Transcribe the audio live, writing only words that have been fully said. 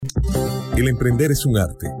El emprender es un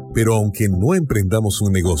arte, pero aunque no emprendamos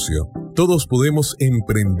un negocio, todos podemos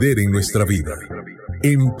emprender en nuestra vida.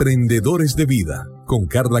 Emprendedores de Vida, con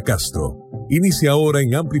Carla Castro. Inicia ahora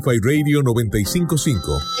en Amplify Radio 95.5.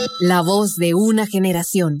 La voz de una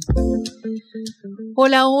generación.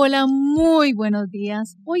 Hola, hola, muy buenos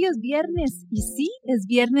días. Hoy es viernes y sí, es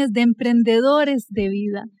viernes de Emprendedores de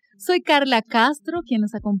Vida. Soy Carla Castro, quien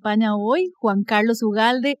nos acompaña hoy, Juan Carlos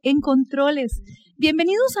Ugalde en Controles.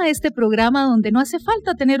 Bienvenidos a este programa donde no hace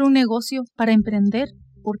falta tener un negocio para emprender,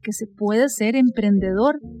 porque se puede ser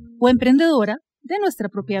emprendedor o emprendedora de nuestra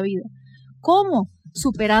propia vida. ¿Cómo?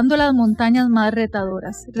 Superando las montañas más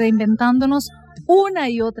retadoras, reinventándonos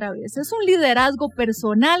una y otra vez. Es un liderazgo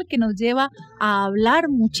personal que nos lleva a hablar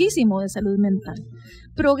muchísimo de salud mental.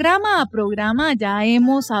 Programa a programa ya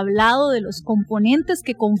hemos hablado de los componentes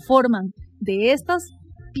que conforman, de estas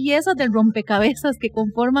piezas del rompecabezas que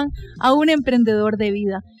conforman a un emprendedor de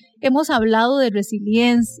vida. Hemos hablado de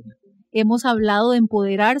resiliencia, hemos hablado de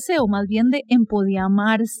empoderarse o más bien de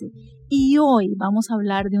empodiamarse. Y hoy vamos a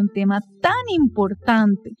hablar de un tema tan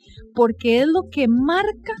importante porque es lo que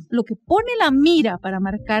marca, lo que pone la mira para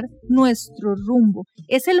marcar nuestro rumbo.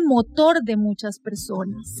 Es el motor de muchas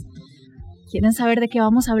personas. ¿Quieren saber de qué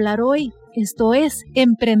vamos a hablar hoy? Esto es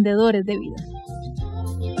Emprendedores de Vida.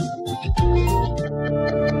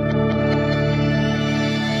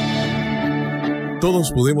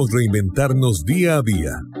 Todos podemos reinventarnos día a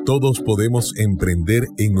día. Todos podemos emprender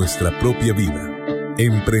en nuestra propia vida.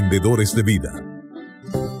 Emprendedores de Vida.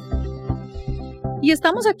 Y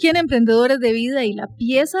estamos aquí en Emprendedores de Vida y la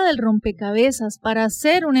pieza del rompecabezas para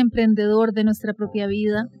ser un emprendedor de nuestra propia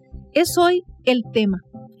vida es hoy el tema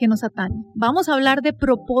que nos atañe. Vamos a hablar de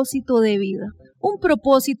propósito de vida. Un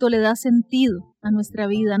propósito le da sentido a nuestra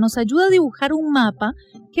vida, nos ayuda a dibujar un mapa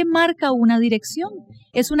que marca una dirección.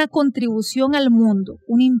 Es una contribución al mundo,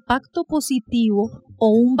 un impacto positivo o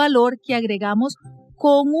un valor que agregamos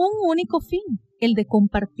con un único fin, el de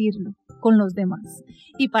compartirlo con los demás.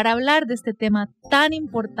 Y para hablar de este tema tan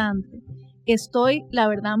importante, estoy, la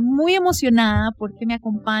verdad, muy emocionada porque me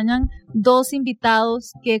acompañan dos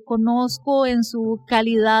invitados que conozco en su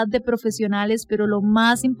calidad de profesionales, pero lo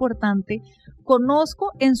más importante, conozco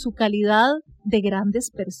en su calidad de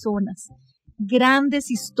grandes personas,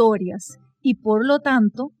 grandes historias y por lo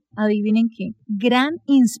tanto, adivinen qué, gran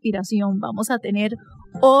inspiración vamos a tener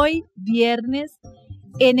hoy viernes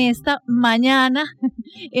en esta mañana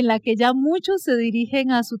en la que ya muchos se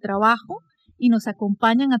dirigen a su trabajo y nos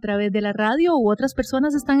acompañan a través de la radio u otras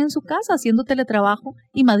personas están en su casa haciendo teletrabajo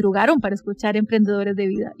y madrugaron para escuchar Emprendedores de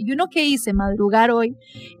Vida. Y uno que hice madrugar hoy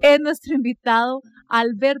es nuestro invitado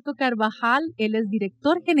Alberto Carvajal. Él es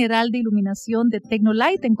director general de iluminación de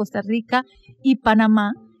Tecnolight en Costa Rica y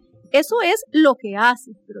Panamá. Eso es lo que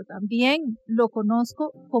hace, pero también lo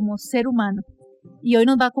conozco como ser humano. Y hoy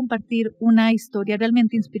nos va a compartir una historia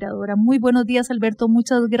realmente inspiradora. Muy buenos días, Alberto.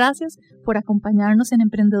 Muchas gracias por acompañarnos en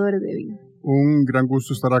Emprendedores de Vida. Un gran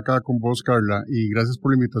gusto estar acá con vos, Carla, y gracias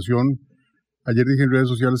por la invitación. Ayer dije en redes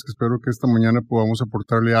sociales que espero que esta mañana podamos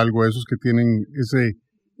aportarle algo a esos que tienen ese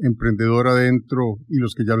emprendedor adentro y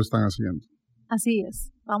los que ya lo están haciendo. Así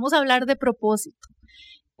es. Vamos a hablar de propósito,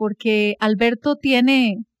 porque Alberto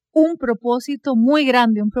tiene un propósito muy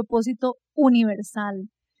grande, un propósito universal.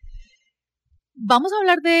 Vamos a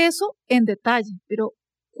hablar de eso en detalle, pero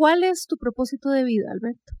 ¿cuál es tu propósito de vida,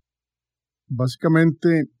 Alberto?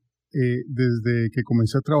 Básicamente, desde que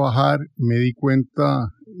comencé a trabajar, me di cuenta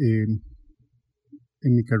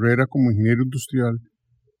en mi carrera como ingeniero industrial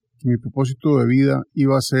que mi propósito de vida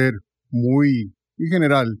iba a ser muy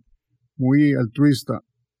general, muy altruista,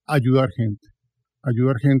 ayudar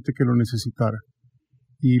gente que lo necesitara.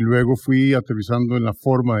 Y luego fui aterrizando en la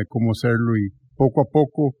forma de cómo hacerlo y poco a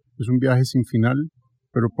poco, es un viaje sin final,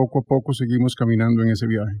 pero poco a poco seguimos caminando en ese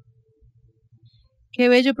viaje. Qué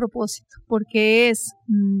bello propósito, porque es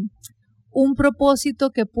un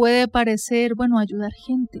propósito que puede parecer, bueno, ayudar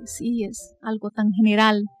gente, sí, es algo tan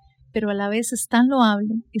general, pero a la vez es tan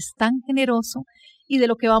loable, es tan generoso, y de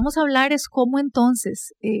lo que vamos a hablar es cómo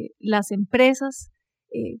entonces las empresas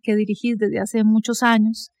que dirigís desde hace muchos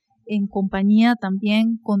años, en compañía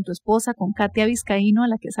también con tu esposa, con Katia Vizcaíno, a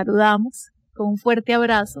la que saludamos, con un fuerte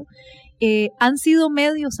abrazo, han sido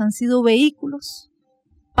medios, han sido vehículos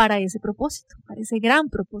para ese propósito, para ese gran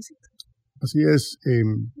propósito. Así es,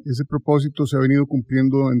 ese propósito se ha venido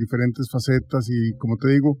cumpliendo en diferentes facetas y como te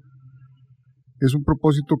digo, es un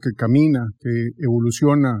propósito que camina, que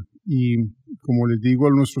evoluciona y como les digo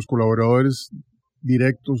a nuestros colaboradores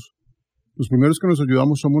directos, los primeros que nos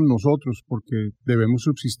ayudamos somos nosotros porque debemos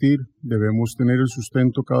subsistir, debemos tener el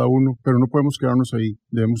sustento cada uno, pero no podemos quedarnos ahí,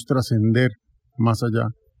 debemos trascender más allá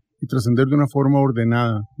y trascender de una forma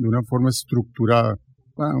ordenada, de una forma estructurada.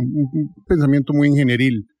 Bueno, un pensamiento muy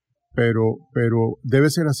ingenieril, pero debe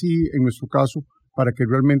ser así en nuestro caso para que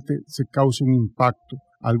realmente se cause un impacto,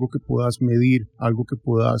 algo que puedas medir, algo que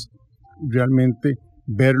puedas realmente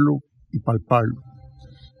verlo y palparlo.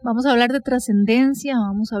 Vamos a hablar de trascendencia,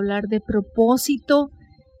 vamos a hablar de propósito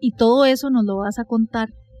y todo eso nos lo vas a contar,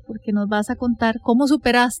 porque nos vas a contar cómo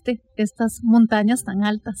superaste estas montañas tan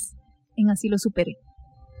altas en Así lo superé.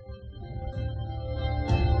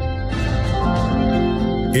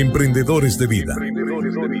 Emprendedores de vida.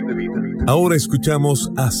 Ahora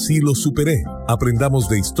escuchamos Así lo superé. Aprendamos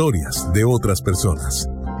de historias de otras personas.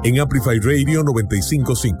 En Amplify Radio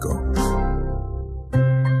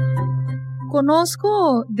 95.5.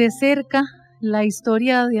 Conozco de cerca la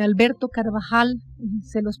historia de Alberto Carvajal.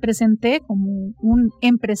 Se los presenté como un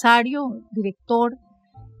empresario, director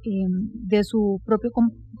de su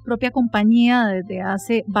propia compañía desde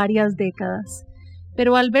hace varias décadas.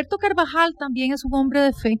 Pero Alberto Carvajal también es un hombre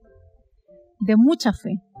de fe, de mucha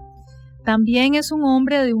fe. También es un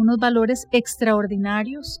hombre de unos valores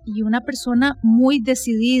extraordinarios y una persona muy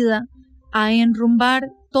decidida a enrumbar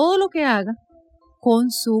todo lo que haga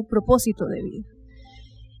con su propósito de vida.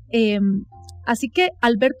 Así que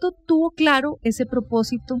Alberto tuvo claro ese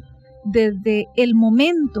propósito desde el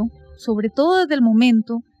momento, sobre todo desde el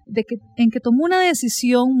momento en que tomó una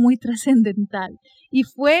decisión muy trascendental, y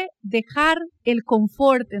fue dejar el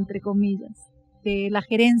confort, entre comillas, de la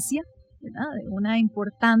gerencia, ¿verdad?, de una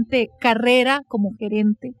importante carrera como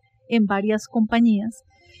gerente en varias compañías,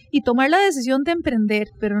 y tomar la decisión de emprender,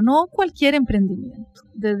 pero no cualquier emprendimiento.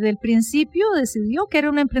 Desde el principio decidió que era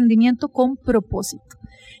un emprendimiento con propósito,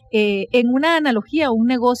 en una analogía, un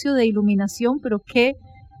negocio de iluminación, pero que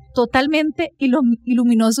totalmente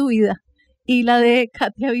iluminó su vida y la de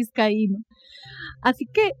Katia Vizcaíno. Así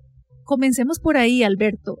que comencemos por ahí,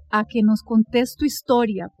 Alberto, a que nos contes tu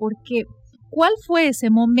historia, porque ¿cuál fue ese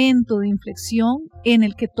momento de inflexión en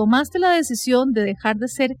el que tomaste la decisión de dejar de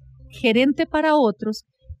ser gerente para otros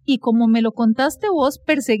y, como me lo contaste vos,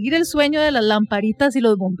 perseguir el sueño de las lamparitas y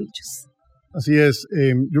los bombillos? Así es,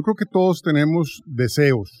 yo creo que todos tenemos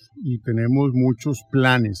deseos y tenemos muchos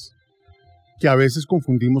planes que a veces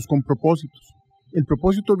confundimos con propósitos. El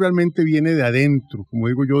propósito realmente viene de adentro, como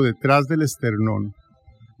digo yo, detrás del esternón.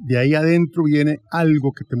 De ahí adentro viene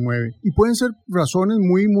algo que te mueve. Y pueden ser razones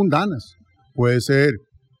muy mundanas. Puede ser,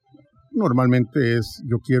 normalmente es,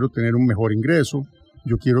 yo quiero tener un mejor ingreso,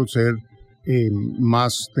 yo quiero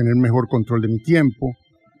tener mejor control de mi tiempo,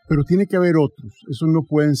 pero tiene que haber otros. Esos no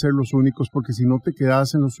pueden ser los únicos, porque si no te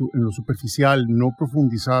quedas en lo superficial, no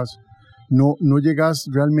profundizas, no llegas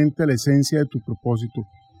realmente a la esencia de tu propósito.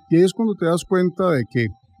 Y ahí es cuando te das cuenta de que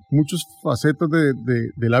muchas facetas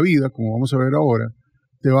de la vida, como vamos a ver ahora,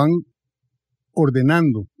 te van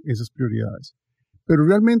ordenando esas prioridades. Pero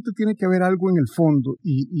realmente tiene que haber algo en el fondo,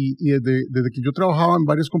 y desde que yo trabajaba en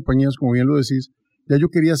varias compañías, como bien lo decís, ya yo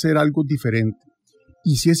quería hacer algo diferente.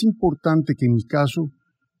 Y sí es importante que en mi caso,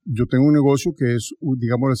 yo tengo un negocio que es,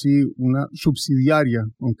 digamos así, una subsidiaria,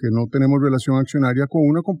 aunque no tenemos relación accionaria, con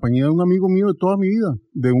una compañía de un amigo mío de toda mi vida,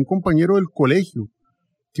 de un compañero del colegio,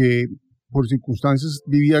 que por circunstancias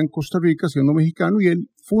vivía en Costa Rica siendo mexicano, y él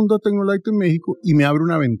funda Tecnolite en México y me abre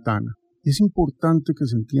una ventana. Es importante que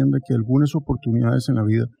se entienda que algunas oportunidades en la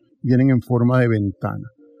vida vienen en forma de ventana,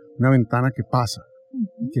 una ventana que pasa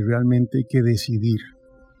y que realmente hay que decidir.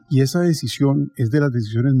 Y esa decisión es de las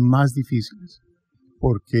decisiones más difíciles,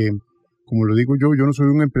 porque, como lo digo yo no soy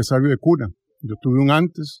un empresario de cuna. Yo tuve un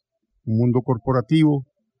antes, un mundo corporativo,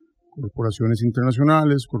 corporaciones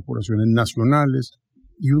internacionales, corporaciones nacionales,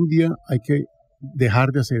 y un día hay que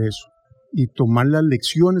dejar de hacer eso y tomar las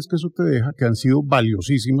lecciones que eso te deja, que han sido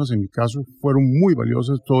valiosísimas. En mi caso fueron muy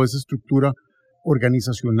valiosas, toda esa estructura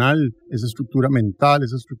organizacional, esa estructura mental,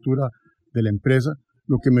 esa estructura de la empresa,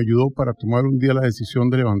 lo que me ayudó para tomar un día la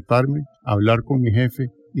decisión de levantarme, hablar con mi jefe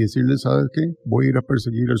y decirle, ¿sabes qué? Voy a ir a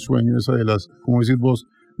perseguir el sueño esa de las, como decís vos,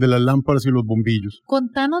 de las lámparas y los bombillos.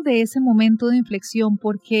 Contanos de ese momento de inflexión,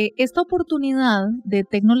 porque esta oportunidad de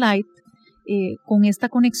Tecnolite, con esta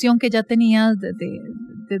conexión que ya tenías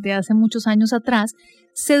desde hace muchos años atrás,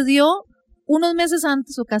 se dio unos meses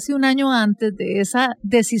antes o casi un año antes de esa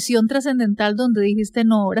decisión trascendental donde dijiste,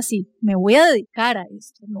 no, ahora sí, me voy a dedicar a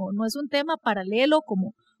esto. No es un tema paralelo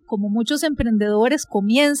como muchos emprendedores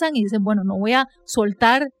comienzan y dicen, bueno, no voy a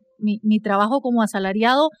soltar mi trabajo como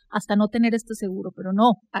asalariado hasta no tener este seguro. Pero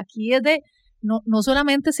no, aquí es no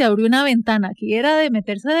solamente se abrió una ventana, aquí era de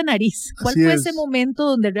meterse de nariz. ¿Cuál fue ese momento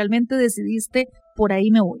donde realmente decidiste, por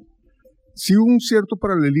ahí me voy? Sí, hubo un cierto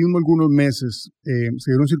paralelismo algunos meses.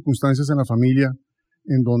 Se dieron circunstancias en la familia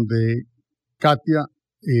en donde Katia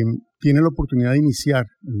tiene la oportunidad de iniciar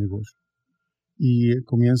el negocio. Y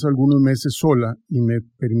comienza algunos meses sola y me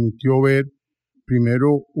permitió ver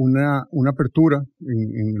primero una apertura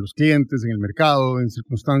en los clientes, en el mercado, en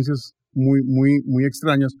circunstancias muy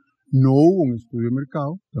extrañas. No hubo un estudio de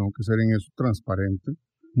mercado, tengo que ser en eso transparente.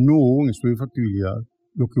 No hubo un estudio de factibilidad.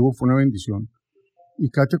 Lo que hubo fue una bendición. Y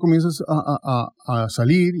Katia comienza a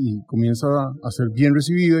salir y comienza a ser bien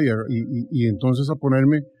recibida y entonces a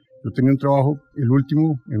ponerme. Yo tenía un trabajo, el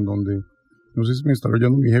último, en donde, no sé si me está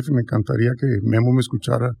oyendo mi jefe, me encantaría que Memo me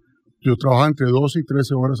escuchara. Yo trabajaba entre 12 y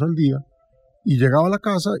 13 horas al día y llegaba a la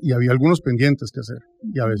casa y había algunos pendientes que hacer.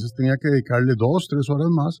 Y a veces tenía que dedicarle 2, 3 horas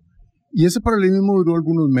más. Y ese paralelismo duró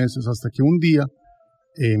algunos meses hasta que un día,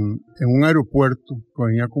 en un aeropuerto,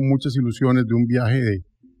 venía con muchas ilusiones de un viaje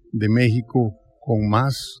de México con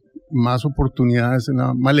más oportunidades en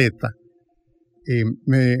la maleta,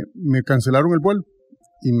 me cancelaron el vuelo.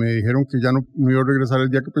 Y me dijeron que ya no iba a regresar el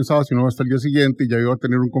día que pensaba, sino hasta el día siguiente, y ya iba a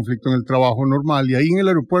tener un conflicto en el trabajo normal. Y ahí en el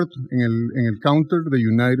aeropuerto, en el counter de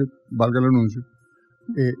United, valga el anuncio,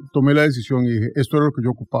 tomé la decisión y dije, esto era lo que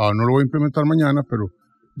yo ocupaba. No lo voy a implementar mañana, pero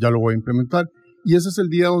ya lo voy a implementar. Y ese es el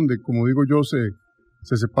día donde, como digo yo,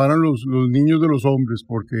 se separan los niños de los hombres,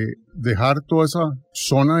 porque dejar toda esa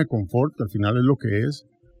zona de confort, al final es lo que es,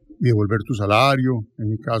 y devolver tu salario, en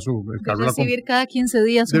mi caso, el carro. Recibir cada 15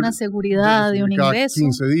 días una seguridad de un ingreso. Cada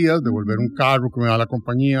 15 días, devolver un carro que me da la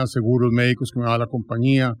compañía, seguros médicos que me da la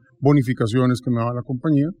compañía, bonificaciones que me da la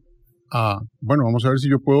compañía. Bueno, vamos a ver si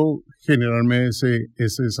yo puedo generarme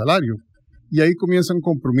ese salario. Y ahí comienzan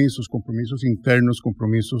compromisos internos,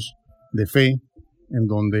 compromisos de fe, en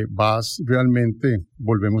donde realmente,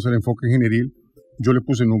 volvemos al enfoque ingenieril, yo le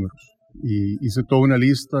puse números y hice toda una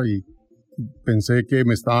lista y pensé que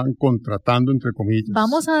me estaban contratando, entre comillas.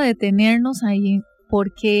 Vamos a detenernos ahí,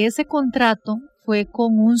 porque ese contrato fue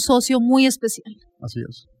con un socio muy especial. Así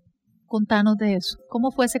es. Contanos de eso.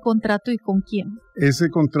 ¿Cómo fue ese contrato y con quién? Ese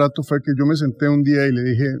contrato fue que yo me senté un día y le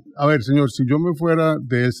dije, a ver, señor, si yo me fuera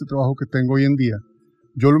de este trabajo que tengo hoy en día,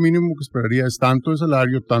 yo lo mínimo que esperaría es tanto de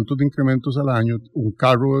salario, tantos de incrementos al año, un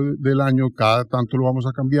carro del año, cada tanto lo vamos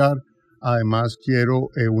a cambiar, además quiero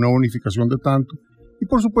una bonificación de tanto. Y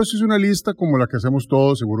por supuesto hice una lista como la que hacemos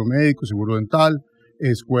todos, seguro médico, seguro dental,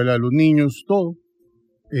 escuela de los niños, todo.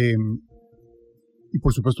 Y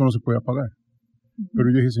por supuesto no se puede pagar. Pero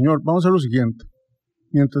yo dije, señor, vamos a hacer lo siguiente.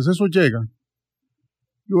 Mientras eso llega,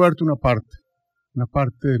 yo voy a darte una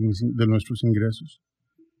parte de nuestros ingresos.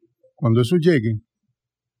 Cuando eso llegue,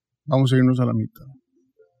 vamos a irnos a la mitad.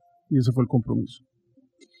 Y ese fue el compromiso.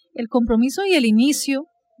 El compromiso y el inicio,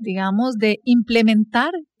 digamos, de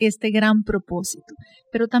implementar este gran propósito.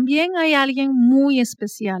 Pero también hay alguien muy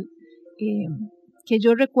especial que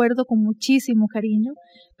yo recuerdo con muchísimo cariño,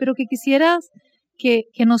 pero que quisieras que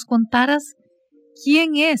nos contaras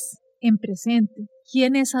quién es en presente,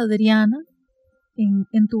 quién es Adriana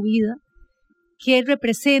en tu vida, qué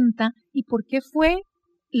representa y por qué fue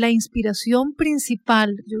la inspiración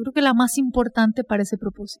principal, yo creo que la más importante para ese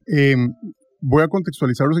propósito. Voy a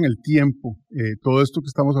contextualizarlos en el tiempo. Todo esto que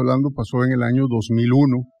estamos hablando pasó en el año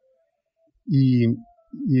 2001 y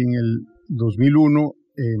en el 2001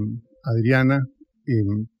 Adriana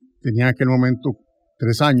tenía en aquel momento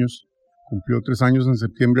 3 años, cumplió 3 años en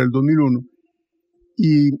septiembre del 2001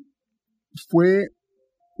 y fue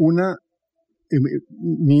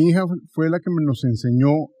mi hija fue la que nos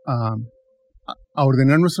enseñó a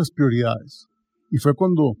ordenar nuestras prioridades y fue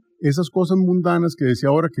cuando esas cosas mundanas que decía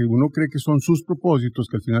ahora que uno cree que son sus propósitos,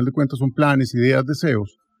 que al final de cuentas son planes, ideas,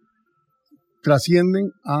 deseos,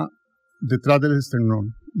 trascienden a detrás del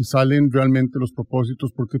esternón y salen realmente los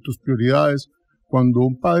propósitos, porque tus prioridades, cuando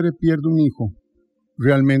un padre pierde un hijo,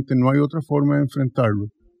 realmente no hay otra forma de enfrentarlo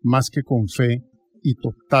más que con fe y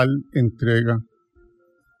total entrega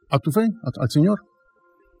a tu fe, al Señor.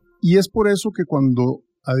 Y es por eso que cuando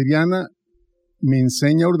Adriana me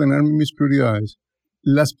enseña a ordenar mis prioridades,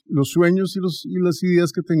 los sueños y las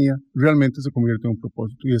ideas que tenía realmente se convierten en un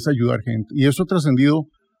propósito y es ayudar gente. Y eso ha trascendido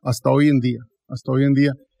hasta hoy en día. Hasta hoy en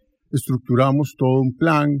día estructuramos todo un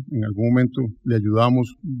plan, en algún momento le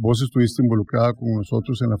ayudamos, vos estuviste involucrada con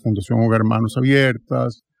nosotros en la Fundación Hogar Manos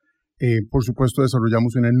Abiertas, por supuesto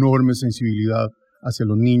desarrollamos una enorme sensibilidad hacia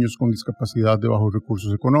los niños con discapacidad de bajos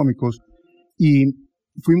recursos económicos y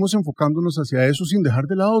fuimos enfocándonos hacia eso sin dejar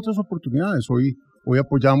de lado otras oportunidades. Hoy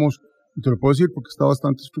apoyamos, y te lo puedo decir porque está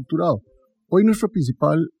bastante estructurado. Hoy nuestra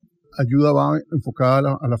principal ayuda va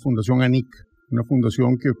enfocada a la Fundación ANIC, una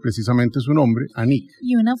fundación que precisamente es su nombre, ANIC.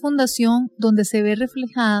 Y una fundación donde se ve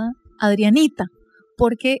reflejada Adrianita,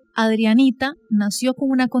 porque Adrianita nació con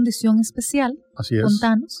una condición especial. Así es.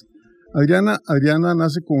 Contanos. Adriana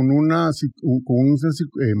nace con una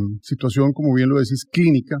situación, como bien lo decís,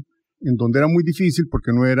 clínica, en donde era muy difícil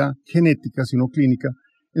porque no era genética, sino clínica,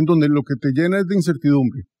 en donde lo que te llena es de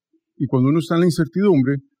incertidumbre. Y cuando uno está en la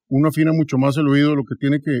incertidumbre, uno afina mucho más el oído de lo que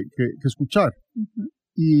tiene que escuchar. Uh-huh.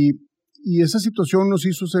 Y esa situación nos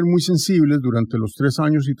hizo ser muy sensibles durante los 3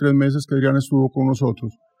 años y 3 meses que Adriana estuvo con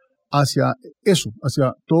nosotros, hacia eso,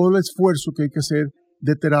 hacia todo el esfuerzo que hay que hacer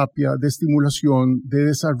de terapia, de estimulación, de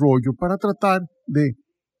desarrollo, para tratar de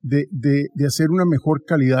hacer una mejor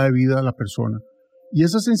calidad de vida a la persona. Y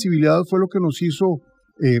esa sensibilidad fue lo que nos hizo,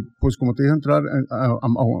 pues como te dije, entrar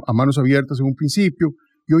a manos abiertas en un principio.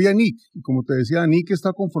 Y hoy ANIC, y como te decía, ANIC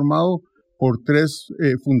está conformado por 3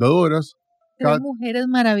 fundadoras. 3 mujeres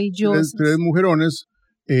maravillosas. 3 mujerones,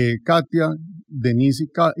 Katia, Denise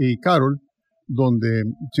y Carol, donde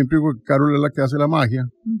siempre digo que Carol es la que hace la magia.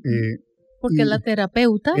 Uh-huh. Porque es la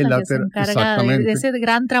terapeuta, la que se encarga de ese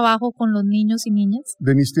gran trabajo con los niños y niñas.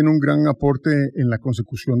 Denise tiene un gran aporte en la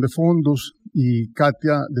consecución de fondos y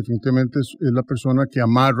Katia definitivamente es la persona que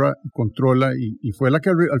amarra y controla y fue la que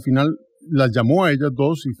al final las llamó a ellas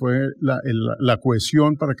 2 y fue la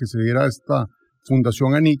cohesión para que se diera esta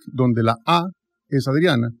fundación ANIC, donde la A es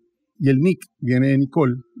Adriana y el NIC viene de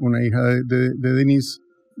Nicole, una hija de Denise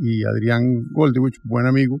y Adrián Goldewich, buen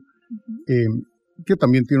amigo, que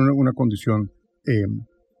también tiene una condición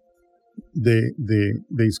de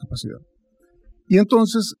discapacidad. Y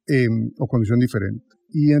entonces, o condición diferente.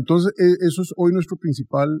 Y entonces eso es hoy nuestro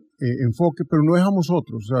principal enfoque, pero no dejamos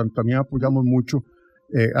otros, o sea, también apoyamos mucho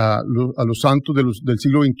a los santos del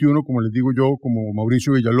siglo XXI, como les digo yo, como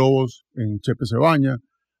Mauricio Villalobos en Chepe Cebaña,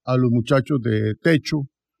 a los muchachos de techo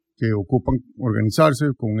que ocupan organizarse,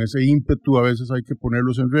 con ese ímpetu a veces hay que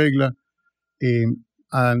ponerlos en regla,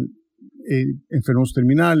 a enfermos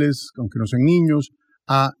terminales, aunque no sean niños,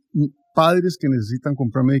 a padres que necesitan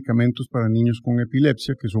comprar medicamentos para niños con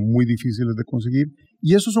epilepsia, que son muy difíciles de conseguir,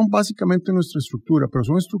 y eso son básicamente nuestra estructura, pero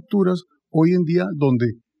son estructuras hoy en día donde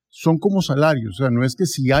son como salarios, o sea, no es que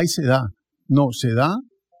si hay se da, no, se da,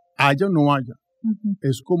 haya o no haya,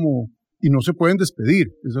 es como, y no se pueden despedir,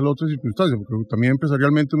 esa es la otra circunstancia, porque también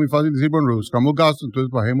empresarialmente es muy fácil decir, bueno, reduzcamos gastos, entonces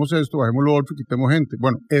bajemos esto, bajemos lo otro, quitemos gente,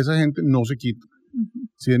 bueno, esa gente no se quita,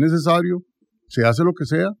 si es necesario, se hace lo que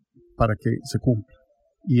sea para que se cumpla,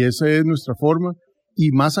 y esa es nuestra forma,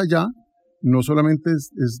 y más allá, no solamente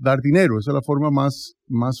es dar dinero, esa es la forma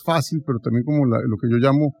más fácil, pero también como lo que yo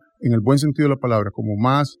llamo, en el buen sentido de la palabra, como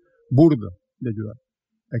más burda de ayudar.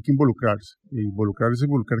 Hay que involucrarse,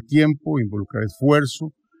 involucrar tiempo, involucrar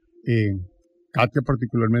esfuerzo. Katia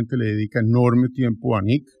particularmente le dedica enorme tiempo a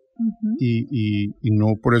NIC y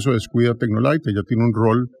no por eso descuida Tecnolite. Ella tiene un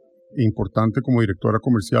rol importante como directora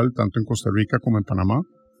comercial, tanto en Costa Rica como en Panamá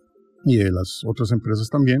y de las otras empresas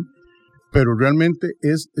también, pero realmente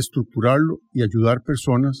es estructurarlo y ayudar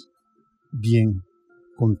personas bien,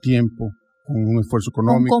 con tiempo, con un esfuerzo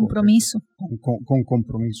económico. Con compromiso. Con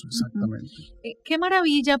compromiso, exactamente. Qué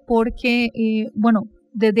maravilla porque, bueno,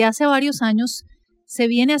 desde hace varios años se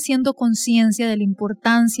viene haciendo conciencia de la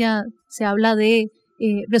importancia, se habla de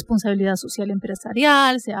responsabilidad social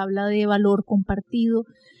empresarial, se habla de valor compartido,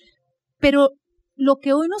 pero lo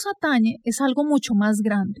que hoy nos atañe es algo mucho más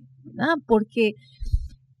grande, ¿verdad? Porque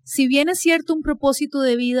si bien es cierto un propósito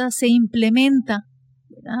de vida se implementa,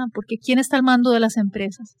 porque ¿quién está al mando de las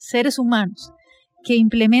empresas? Seres humanos que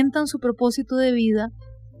implementan su propósito de vida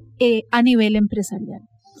a nivel empresarial.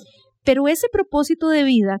 Pero ese propósito de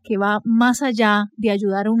vida que va más allá de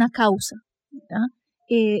ayudar a una causa,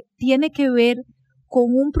 tiene que ver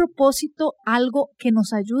con un propósito, algo que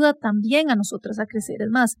nos ayuda también a nosotras a crecer. Es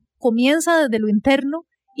más, comienza desde lo interno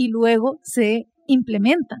y luego se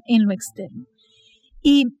implementa en lo externo.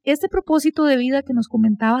 Y este propósito de vida que nos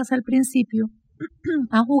comentabas al principio,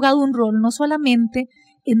 ha jugado un rol no solamente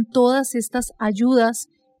en todas estas ayudas,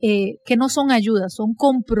 que no son ayudas, son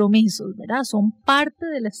compromisos, ¿verdad? Son parte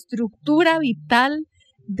de la estructura vital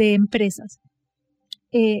de empresas.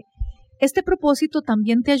 Este propósito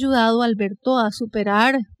también te ha ayudado, Alberto, a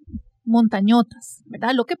superar montañotas,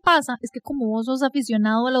 ¿verdad? Lo que pasa es que como vos sos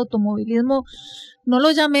aficionado al automovilismo, no lo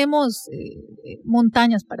llamemos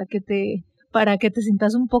montañas para que te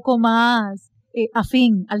sientas un poco más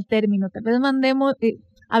afín al término. Tal vez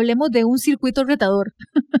hablemos de un circuito retador.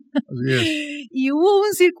 Así es. Y hubo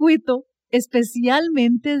un circuito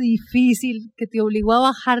especialmente difícil que te obligó a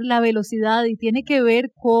bajar la velocidad y tiene que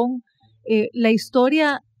ver con la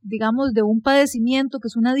historia, digamos, de un padecimiento que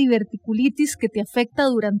es una diverticulitis que te afecta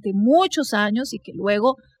durante muchos años y que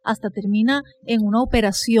luego hasta termina en una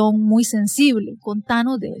operación muy sensible.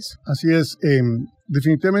 Contanos de eso. Así es.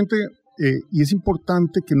 Definitivamente y es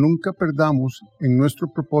importante que nunca perdamos en nuestro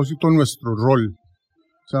propósito nuestro rol.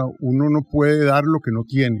 O sea, uno no puede dar lo que no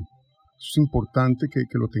tiene. Es importante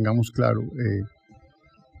que lo tengamos claro.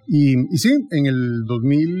 Y sí, en el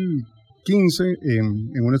 2015,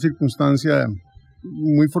 en una circunstancia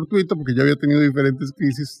muy fortuita, porque ya había tenido diferentes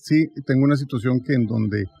crisis, sí, tengo una situación en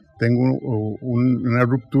donde tengo una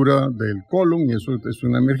ruptura del colon, y eso es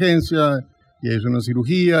una emergencia, y es una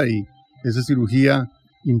cirugía, y esa cirugía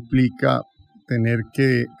implica tener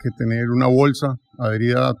que tener una bolsa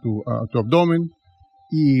adherida a tu abdomen,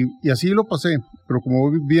 y así lo pasé. Pero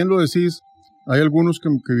como bien lo decís, hay algunos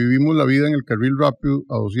que vivimos la vida en el carril rápido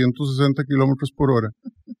a 260 kilómetros por hora.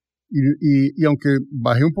 Y aunque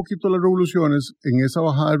bajé un poquito las revoluciones, en esa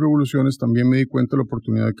bajada de revoluciones también me di cuenta de la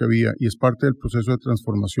oportunidad que había, y es parte del proceso de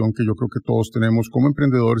transformación que yo creo que todos tenemos como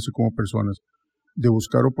emprendedores y como personas, de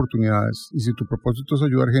buscar oportunidades. Y si tu propósito es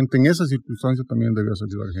ayudar gente, en esa circunstancia también debes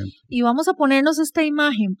ayudar gente. Y vamos a ponernos esta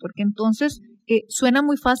imagen, porque entonces suena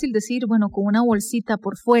muy fácil decir, bueno, con una bolsita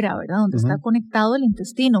por fuera, ¿verdad? Donde está conectado el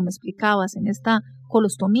intestino, me explicabas, en esta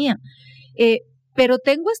colostomía. Pero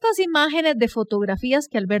tengo estas imágenes de fotografías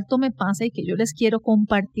que Alberto me pasa y que yo les quiero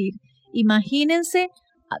compartir. Imagínense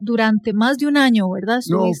durante más de un año, ¿verdad?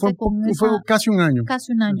 Fue casi un año.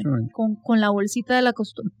 Casi un año. Con la bolsita de la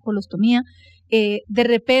colostomía. De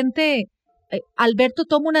repente, Alberto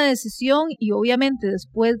toma una decisión, y obviamente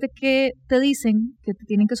después de que te dicen que te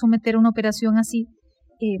tienen que someter a una operación así,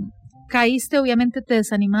 caíste, obviamente te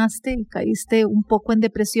desanimaste y caíste un poco en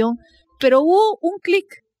depresión, pero hubo un clic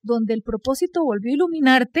donde el propósito volvió a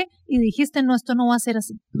iluminarte y dijiste, no, esto no va a ser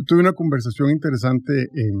así. Yo tuve una conversación interesante,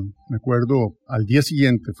 me acuerdo, al día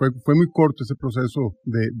siguiente. Fue muy corto ese proceso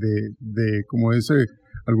de como dice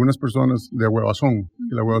algunas personas, de ahuevazón.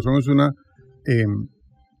 La ahuevazón es se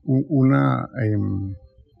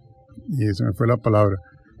me fue la palabra,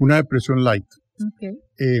 una depresión light. Okay.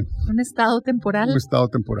 Un estado temporal. Un estado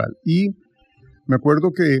temporal. Y me acuerdo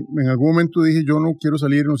que en algún momento dije, yo no quiero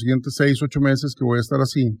salir en los siguientes 6, 8 meses que voy a estar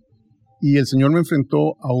así. Y el Señor me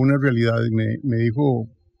enfrentó a una realidad y me dijo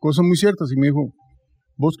cosas muy ciertas. Y me dijo,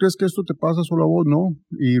 ¿vos crees que esto te pasa solo a vos? No.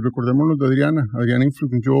 Y recordémonos de Adriana. Adriana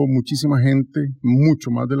influyó muchísima gente, mucho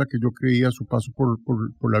más de la que yo creía, a su paso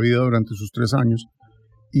por la vida durante sus 3 años.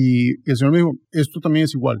 Y el Señor me dijo, esto también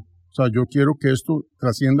es igual. O sea, yo quiero que esto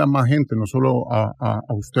trascienda a más gente, no solo a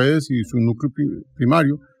ustedes y su núcleo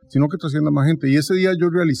primario, sino que trascienda a más gente. Y ese día yo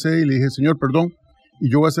realicé y le dije, Señor, perdón,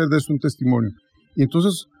 y yo voy a hacer de esto un testimonio. Y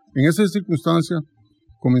entonces, en esa circunstancia,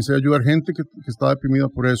 comencé a ayudar gente que estaba deprimida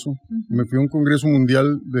por eso. Me fui a un congreso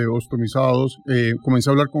mundial de ostomizados, comencé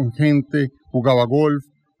a hablar con gente, jugaba golf,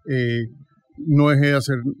 no dejé de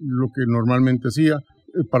hacer lo que normalmente hacía.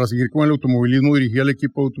 Para seguir con el automovilismo, dirigí al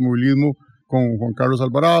equipo de automovilismo con Juan Carlos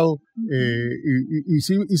Alvarado, y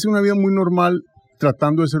sí, hice una vida muy normal,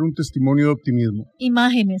 tratando de ser un testimonio de optimismo.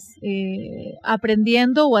 Imágenes,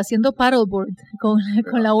 aprendiendo o haciendo paddleboard con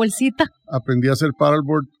la bolsita. Aprendí a hacer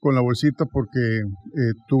paddleboard con la bolsita porque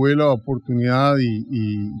tuve la oportunidad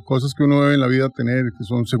y cosas que uno debe en la vida tener, que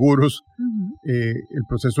son seguros, el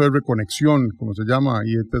proceso de reconexión, como se llama,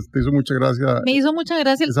 y te hizo mucha gracia. Me hizo mucha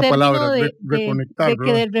gracia el término palabra, reconectar, de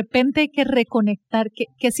que de repente hay que reconectar.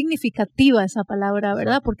 Qué significativa esa palabra,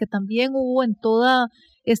 ¿verdad? Sí. Porque también hubo en toda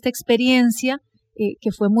esta experiencia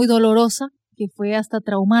que fue muy dolorosa, que fue hasta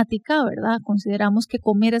traumática, ¿verdad? Consideramos que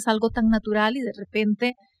comer es algo tan natural y de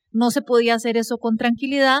repente no se podía hacer eso con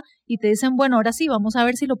tranquilidad y te dicen, bueno, ahora sí, vamos a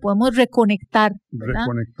ver si lo podemos reconectar, ¿verdad?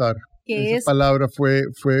 Reconectar. Esa palabra fue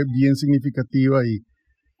bien significativa y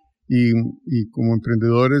como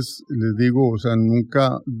emprendedores les digo, o sea,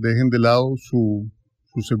 nunca dejen de lado sus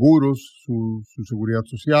seguros, su seguridad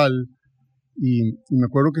social. Y me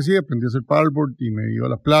acuerdo que sí, aprendí a hacer paddleboard y me iba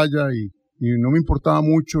a la playa y no me importaba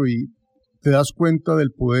mucho, y te das cuenta del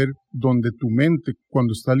poder donde tu mente,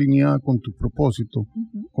 cuando está alineada con tu propósito,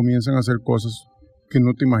 comienzan a hacer cosas que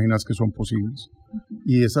no te imaginas que son posibles.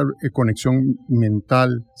 Y esa conexión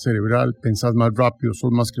mental, cerebral, pensás más rápido, sos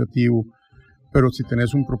más creativo, pero si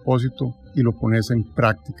tenés un propósito y lo pones en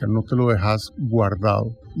práctica, no te lo dejas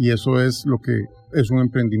guardado. Y eso es lo que es un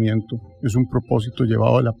emprendimiento, es un propósito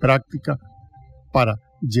llevado a la práctica para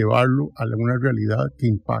llevarlo a una realidad que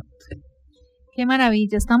impacte. Qué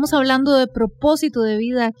maravilla. Estamos hablando de propósito de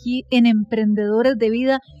vida aquí en Emprendedores de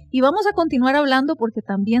Vida y vamos a continuar hablando porque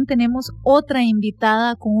también tenemos otra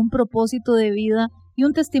invitada con un propósito de vida y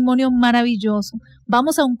un testimonio maravilloso.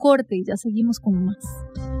 Vamos a un corte y ya seguimos con más.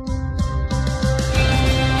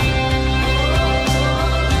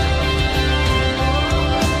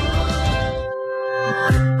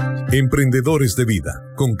 Emprendedores de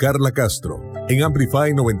Vida con Carla Castro en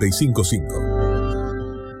Amplify 95.5.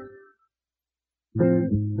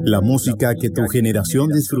 La música que tu generación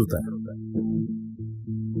disfruta.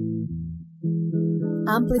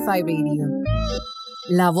 Amplify Radio.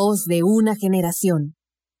 La voz de una generación.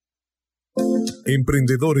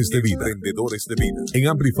 Emprendedores de vida. En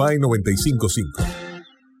Amplify 95.5.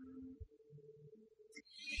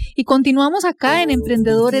 Y continuamos acá en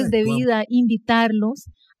Emprendedores de Vida, invitarlos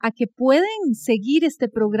a que pueden seguir este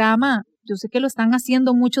programa. Yo sé que lo están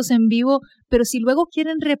haciendo muchos en vivo, pero si luego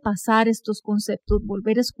quieren repasar estos conceptos,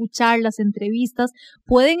 volver a escuchar las entrevistas,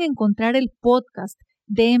 pueden encontrar el podcast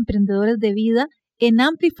de Emprendedores de Vida en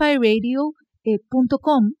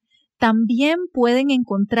amplifyradio.com. También pueden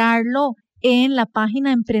encontrarlo en la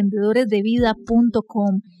página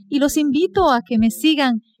emprendedoresdevida.com. Y los invito a que me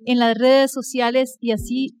sigan en las redes sociales y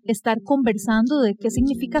así estar conversando de qué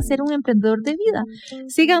significa ser un emprendedor de vida.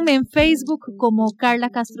 Síganme en Facebook como Carla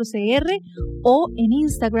Castro CR o en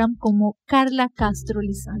Instagram como Carla Castro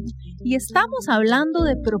Lizano. Y estamos hablando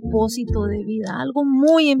de propósito de vida, algo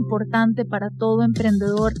muy importante para todo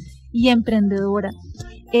emprendedor y emprendedora.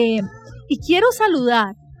 Y quiero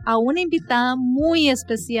saludar a una invitada muy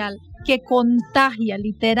especial que contagia,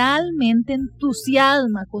 literalmente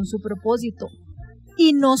entusiasma con su propósito.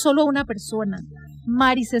 Y no solo una persona.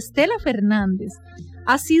 Stella Fernández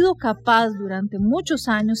ha sido capaz durante muchos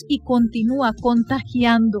años y continúa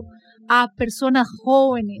contagiando a personas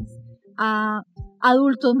jóvenes, a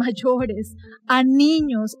adultos mayores, a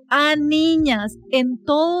niños, a niñas en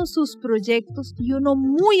todos sus proyectos y uno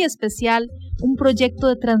muy especial, un proyecto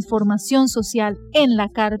de transformación social en la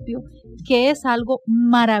Carpio, que es algo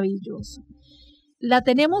maravilloso. La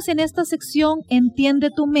tenemos en esta sección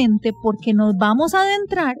Entiende tu mente porque nos vamos a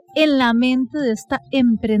adentrar en la mente de esta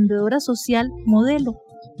emprendedora social modelo.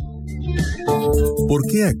 ¿Por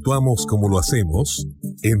qué actuamos como lo hacemos?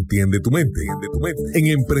 Entiende tu mente. En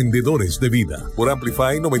Emprendedores de Vida por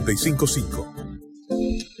Amplify 95.5.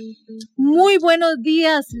 Muy buenos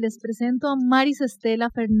días. Les presento a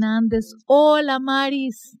Stella Fernández. Hola,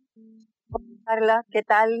 Maris. Hola, Carla. ¿Qué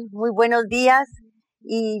tal? Muy buenos días.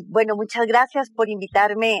 Y bueno, muchas gracias por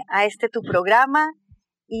invitarme a tu programa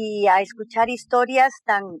y a escuchar historias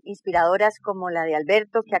tan inspiradoras como la de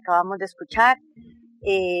Alberto que acabamos de escuchar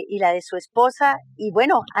y la de su esposa. Y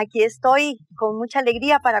bueno, aquí estoy con mucha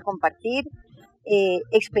alegría para compartir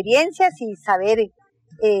experiencias y saber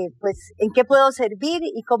pues en qué puedo servir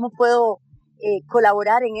y cómo puedo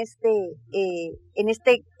colaborar en este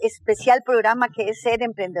especial programa que es Ser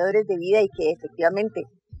Emprendedores de Vida y que efectivamente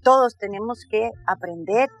todos tenemos que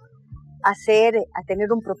aprender a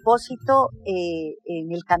tener un propósito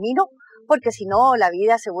en el camino, porque si no la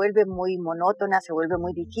vida se vuelve muy monótona, se vuelve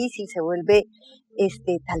muy difícil, se vuelve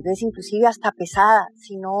tal vez inclusive hasta pesada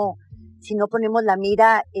si no ponemos la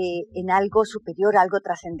mira en algo superior, algo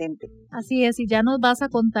trascendente. Así es, y ya nos vas a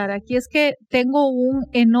contar. Aquí es que tengo un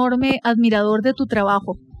enorme admirador de tu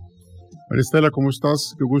trabajo. Stella, ¿cómo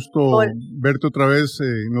estás? Qué gusto verte otra vez.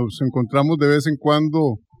 Nos encontramos de vez en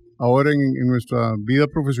cuando ahora en nuestra vida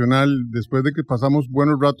profesional, después de que pasamos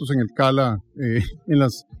buenos ratos en el CALA,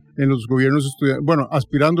 en los gobiernos estudiantiles, bueno,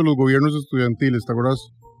 aspirando a los gobiernos estudiantiles, ¿te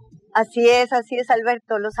acuerdas? Así es,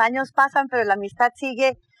 Alberto. Los años pasan, pero la amistad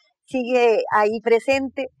sigue ahí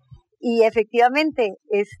presente y efectivamente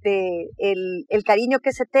el cariño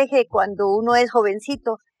que se teje cuando uno es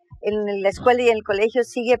jovencito en la escuela y en el colegio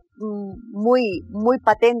sigue muy, muy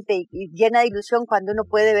patente y llena de ilusión cuando uno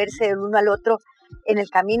puede verse el uno al otro en el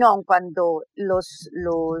camino, aun cuando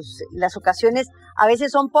las ocasiones a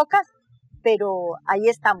veces son pocas, pero ahí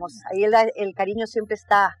estamos, ahí el cariño siempre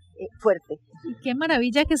está fuerte. Y qué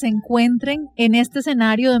maravilla que se encuentren en este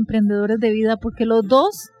escenario de Emprendedores de Vida, porque los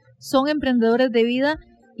dos son emprendedores de vida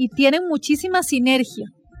y tienen muchísima sinergia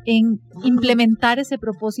en implementar ese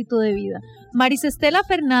propósito de vida. Stella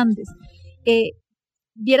Fernández,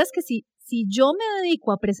 vieras que si yo me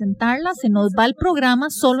dedico a presentarla, se nos va el programa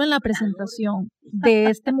solo en la presentación de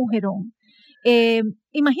este mujerón.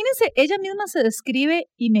 Imagínense, ella misma se describe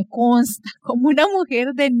y me consta como una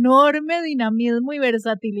mujer de enorme dinamismo y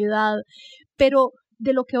versatilidad, pero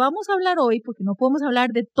de lo que vamos a hablar hoy, porque no podemos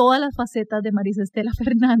hablar de todas las facetas de Stella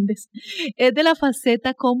Fernández, es de la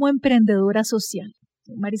faceta como emprendedora social.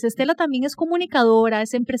 Stella también es comunicadora,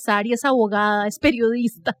 es empresaria, es abogada, es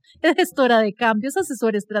periodista, es gestora de cambios,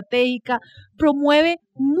 asesora estratégica, promueve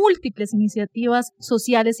múltiples iniciativas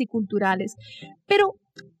sociales y culturales. Pero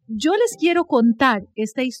yo les quiero contar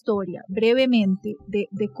esta historia brevemente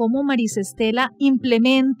de cómo Stella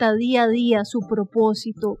implementa día a día su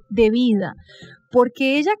propósito de vida,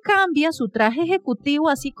 porque ella cambia su traje ejecutivo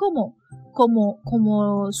así como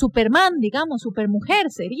Superman, digamos,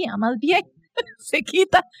 supermujer sería más bien. se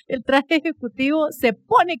quita el traje ejecutivo, se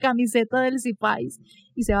pone camiseta del CIFAIS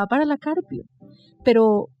y se va para la Carpio.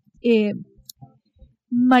 Pero,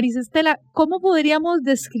 Marisa Stella, ¿cómo podríamos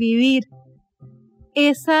describir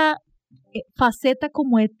esa faceta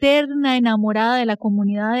como eterna, enamorada de la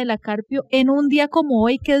comunidad de la Carpio en un día como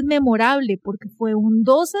hoy, que es memorable porque fue un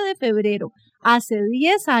 12 de febrero, hace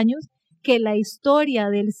 10 años, que la historia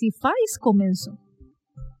del CIFAIS comenzó?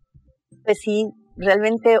 Pues sí,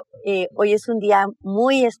 realmente hoy es un día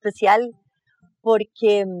muy especial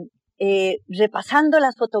porque repasando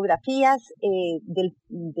las fotografías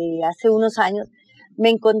de hace unos años, me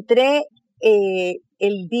encontré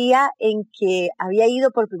el día en que había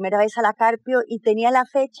ido por primera vez a la Carpio y tenía la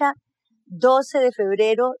fecha 12 de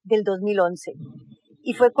febrero del 2011.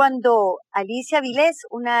 Y fue cuando Alicia Vilés,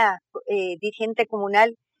 una dirigente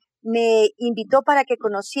comunal, me invitó para que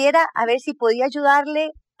conociera a ver si podía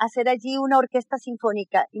ayudarle a hacer allí una orquesta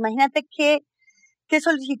sinfónica. Imagínate qué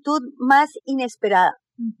solicitud más inesperada.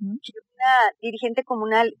 Uh-huh. Una dirigente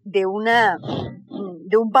comunal de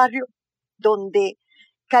un barrio donde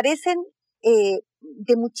carecen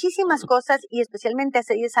de muchísimas cosas, y especialmente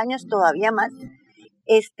hace 10 años todavía más,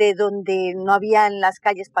 donde no habían las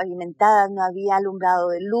calles pavimentadas, no había alumbrado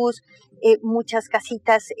de luz, muchas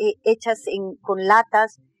casitas hechas con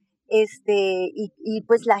latas, y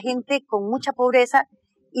pues la gente con mucha pobreza.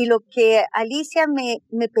 Y lo que Alicia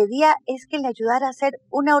me pedía es que le ayudara a hacer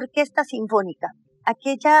una orquesta sinfónica.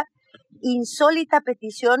 Aquella insólita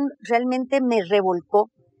petición realmente me revolcó,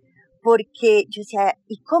 porque yo decía,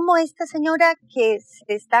 ¿y cómo esta señora que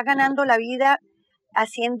se está ganando la vida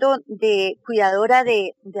haciendo de cuidadora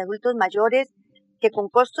de adultos mayores, que con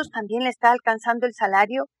costos también le está alcanzando el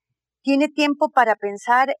salario, tiene tiempo para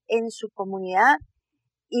pensar en su comunidad?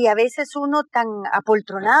 Y a veces uno tan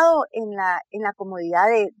apoltronado en la comodidad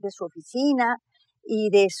de su oficina y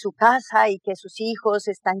de su casa, y que sus hijos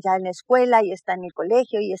están ya en la escuela y están en el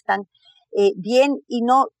colegio y están bien, y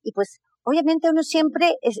pues obviamente uno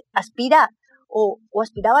siempre aspira o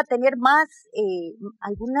aspiraba a tener más,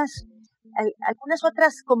 algunas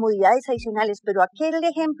otras comodidades adicionales, pero aquel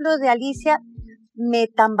ejemplo de Alicia me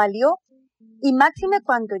tambaleó. Y máxime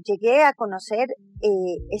cuando llegué a conocer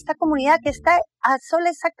esta comunidad que está a solo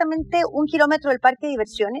exactamente 1 kilómetro del parque de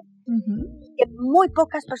diversiones, uh-huh, que muy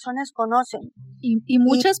pocas personas conocen. Y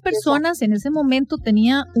muchas personas en ese momento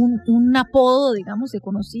tenía un apodo, digamos, se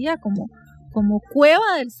conocía como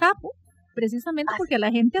Cueva del Sapo, precisamente porque a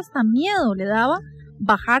la gente hasta miedo le daba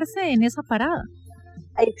bajarse en esa parada.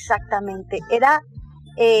 Exactamente, era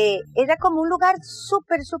como un lugar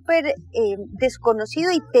súper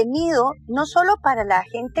desconocido y temido, no solo para la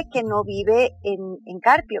gente que no vive en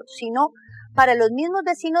Carpio, sino para los mismos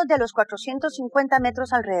vecinos de los 450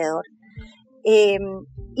 metros alrededor.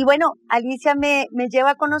 Y bueno, Alicia me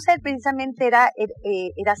lleva a conocer, precisamente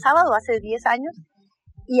era sábado, hace 10 años,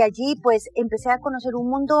 y allí pues empecé a conocer un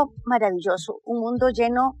mundo maravilloso, un mundo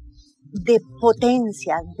lleno de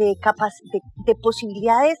potencia, de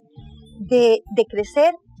posibilidades de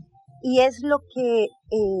crecer, y es lo que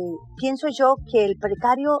pienso yo que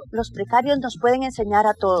los precarios nos pueden enseñar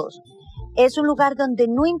a todos. Es un lugar donde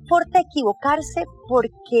no importa equivocarse,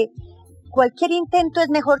 porque cualquier intento es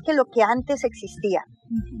mejor que lo que antes existía.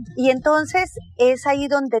 Uh-huh. Y entonces es ahí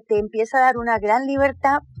donde te empieza a dar una gran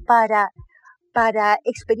libertad para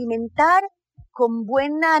experimentar con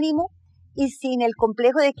buen ánimo y sin el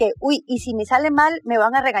complejo de que, y si me sale mal me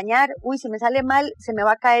van a regañar, si me sale mal se me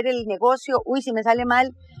va a caer el negocio, si me sale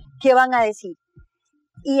mal, ¿qué van a decir?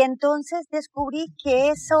 Y entonces descubrí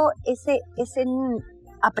que ese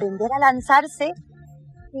aprender a lanzarse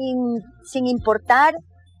sin importar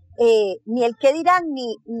ni el qué dirán,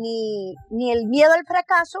 ni el miedo al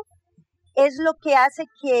fracaso, es lo que hace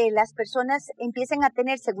que las personas empiecen a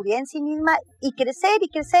tener seguridad en sí misma y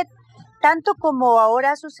crecer, tanto como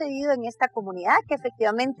ahora ha sucedido en esta comunidad, que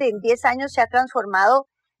efectivamente en 10 años se ha transformado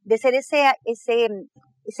de ser ese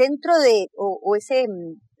centro ese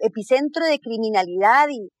epicentro de criminalidad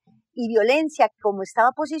y violencia como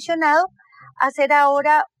estaba posicionado, a ser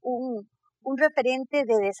ahora un referente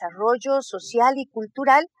de desarrollo social y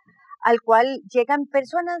cultural, al cual llegan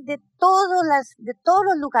personas de todos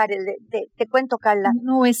los lugares. Te cuento, Carla.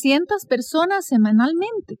 900 personas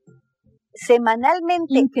semanalmente.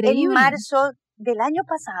 Increíble. En marzo del año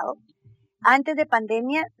pasado, antes de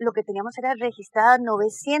pandemia, lo que teníamos era registradas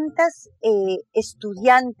 900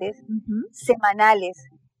 estudiantes, uh-huh, semanales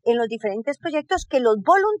en los diferentes proyectos que los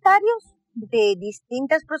voluntarios de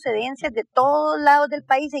distintas procedencias de todos lados del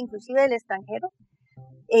país e inclusive del extranjero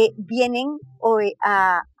vienen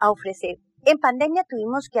a ofrecer. En pandemia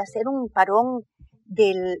tuvimos que hacer un parón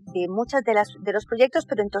de muchas de los proyectos,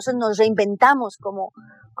 pero entonces nos reinventamos como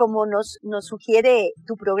nos sugiere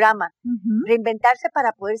tu programa, reinventarse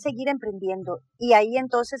para poder seguir emprendiendo. Y ahí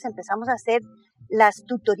entonces empezamos a hacer las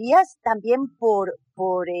tutorías también por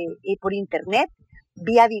internet,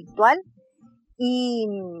 vía virtual. Y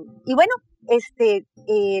bueno,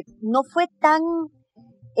 no fue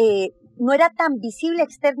no era tan visible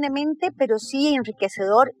externamente, pero sí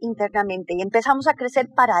enriquecedor internamente. Y empezamos a crecer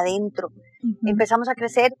para adentro. Empezamos a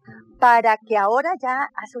crecer para que ahora ya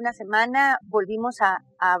hace una semana volvimos a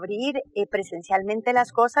abrir presencialmente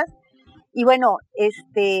las cosas. Y bueno,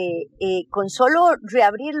 con solo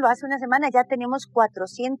reabrirlo hace una semana ya tenemos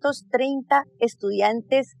 430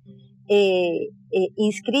 estudiantes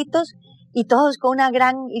inscritos, y todos con una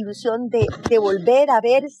gran ilusión de volver a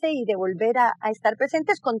verse y de volver a estar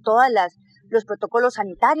presentes con todos los protocolos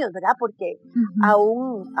sanitarios, ¿verdad? Porque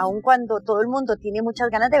aún cuando todo el mundo tiene muchas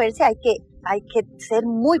ganas de verse, hay que ser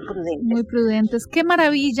muy prudentes. Muy prudentes. Qué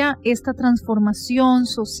maravilla esta transformación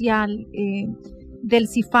social del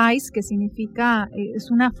CIFAIS, que significa, es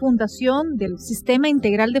una fundación del Sistema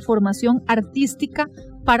Integral de Formación Artística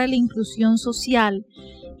para la Inclusión Social.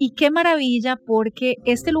 Y qué maravilla, porque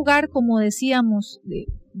este lugar, como decíamos,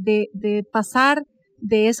 de pasar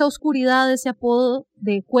de esa oscuridad, de ese apodo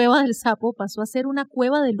de Cueva del Sapo, pasó a ser una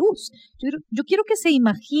cueva de luz. Yo quiero que se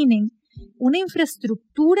imaginen una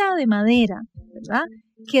infraestructura de madera, ¿verdad?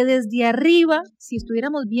 Que desde arriba, si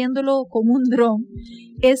estuviéramos viéndolo con un dron,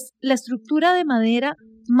 es la estructura de madera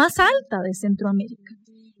más alta de Centroamérica.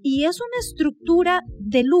 Y es una estructura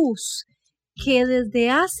de luz que desde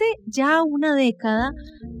hace ya una década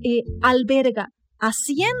alberga a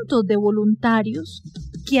cientos de voluntarios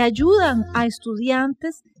que ayudan a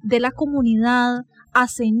estudiantes de la comunidad, a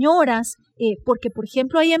señoras, porque por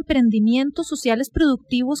ejemplo hay emprendimientos sociales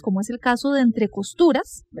productivos, como es el caso de Entre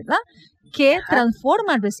Costuras, ¿verdad?, que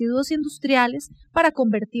transforman residuos industriales para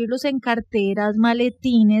convertirlos en carteras,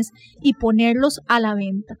 maletines y ponerlos a la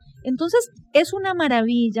venta. Entonces es una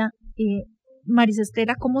maravilla, María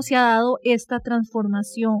Estela, cómo se ha dado esta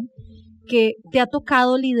transformación que te ha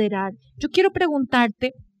tocado liderar. Yo quiero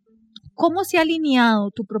preguntarte, ¿cómo se ha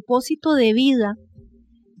alineado tu propósito de vida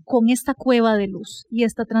con esta cueva de luz y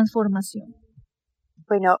esta transformación?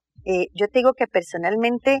 Bueno, yo te digo que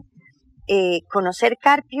personalmente conocer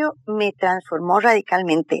Carpio me transformó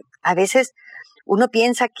radicalmente. A veces uno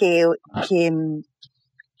piensa que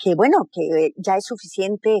ya es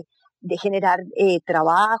suficiente de generar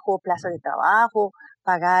trabajo, plazas de trabajo,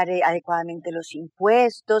 pagar adecuadamente los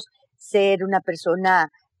impuestos, ser una persona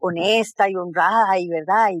honesta y honrada y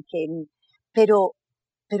verdad, pero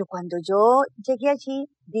cuando yo llegué allí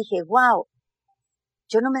dije, wow,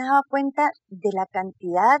 yo no me daba cuenta de la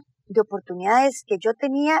cantidad de oportunidades que yo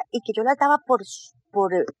tenía y que yo las daba por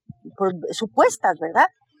supuestas, ¿verdad?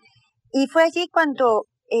 Y fue allí cuando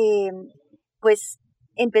pues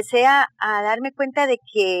empecé a darme cuenta de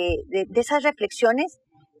que de esas reflexiones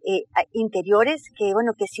interiores, que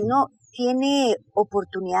bueno, que si uno tiene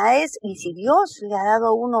oportunidades y si Dios le ha dado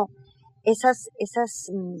a uno esas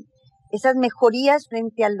mejorías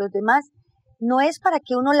frente a los demás, no es para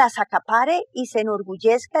que uno las acapare y se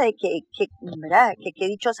enorgullezca de ¿verdad?, que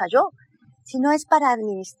dichosa yo, sino es para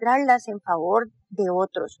administrarlas en favor de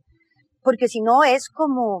otros, porque si no es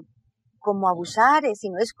como abusar, si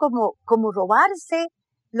no es como robarse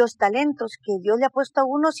los talentos que Dios le ha puesto a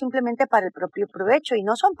uno simplemente para el propio provecho, y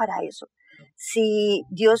no son para eso. Si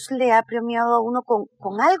Dios le ha premiado a uno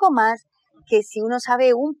con algo más, que si uno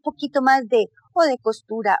sabe un poquito más de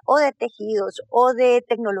costura, o de tejidos, o de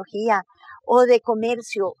tecnología, o de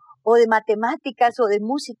comercio, o de matemáticas, o de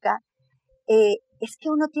música, es que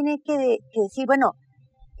uno tiene que decir, bueno,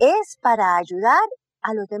 es para ayudar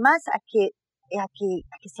a los demás a que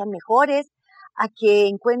sean mejores, a que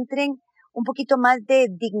encuentren un poquito más de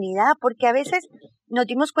dignidad, porque a veces nos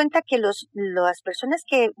dimos cuenta que las personas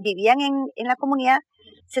que vivían en la comunidad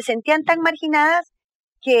se sentían tan marginadas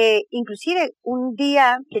que inclusive un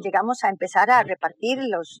día que llegamos a empezar a repartir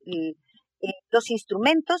los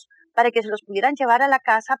instrumentos para que se los pudieran llevar a la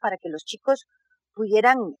casa, para que los chicos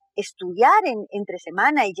pudieran estudiar entre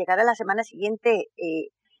semana y llegar a la semana siguiente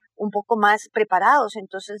un poco más preparados.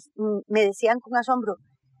 Entonces me decían con asombro,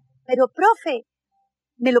 pero profe,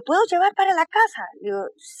 ¿me lo puedo llevar para la casa? Le digo,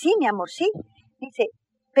 sí, mi amor, sí. Dice,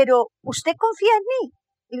 pero ¿usted confía en mí?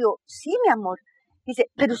 Le digo, sí, mi amor. Dice,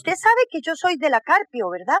 pero usted sabe que yo soy de la Carpio,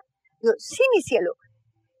 ¿verdad? Le digo, sí, mi cielo.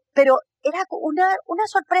 Pero era una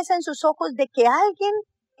sorpresa en sus ojos de que alguien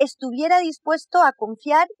estuviera dispuesto a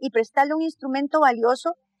confiar y prestarle un instrumento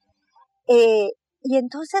valioso. Y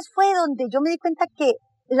entonces fue donde yo me di cuenta que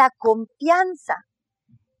la confianza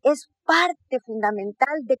es parte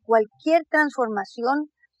fundamental de cualquier transformación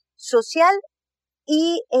social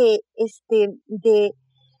y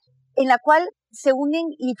en la cual se unen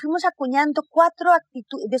y fuimos acuñando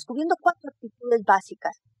descubriendo 4 actitudes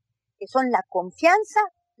básicas, que son la confianza,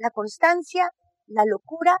 la constancia, la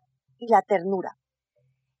locura y la ternura.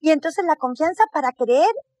 Y entonces la confianza para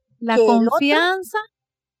creer la que confianza,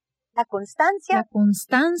 la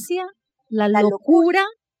constancia, la locura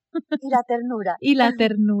y la ternura. Y la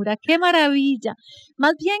ternura. ¡Qué maravilla!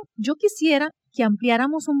 Más bien, yo quisiera que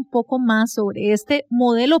ampliáramos un poco más sobre este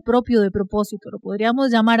modelo propio de propósito, lo podríamos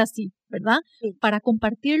llamar así, ¿verdad? Sí. Para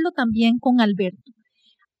compartirlo también con Alberto.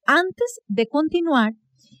 Antes de continuar,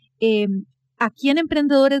 aquí en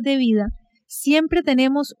Emprendedores de Vida, siempre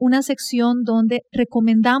tenemos una sección donde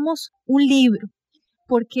recomendamos un libro,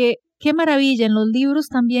 porque qué maravilla, en los libros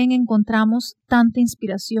también encontramos tanta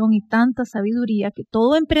inspiración y tanta sabiduría que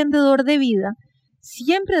todo emprendedor de vida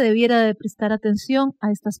siempre debiera de prestar atención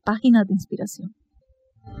a estas páginas de inspiración.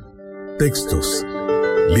 Textos,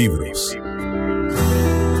 libros,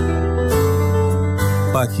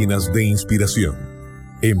 páginas de inspiración,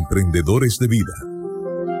 emprendedores de vida.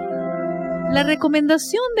 La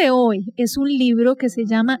recomendación de hoy es un libro que se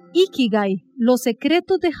llama Ikigai, Los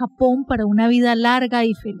secretos de Japón para una vida larga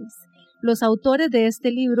y feliz. Los autores de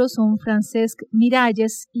este libro son Francesc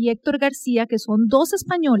Miralles y Héctor García, que son 2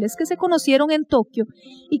 españoles que se conocieron en Tokio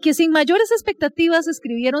y que sin mayores expectativas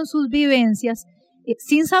escribieron sus vivencias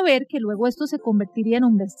sin saber que luego esto se convertiría en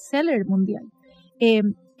un bestseller mundial.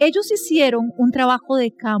 Ellos hicieron un trabajo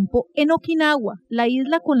de campo en Okinawa, la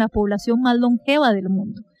isla con la población más longeva del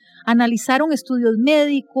mundo. Analizaron estudios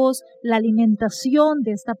médicos, la alimentación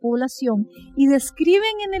de esta población y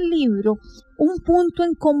describen en el libro un punto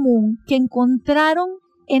en común que encontraron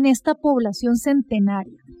en esta población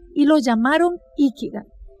centenaria y lo llamaron Ikigai.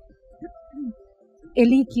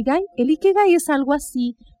 El Ikigai es algo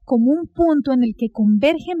así como un punto en el que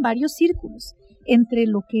convergen varios círculos entre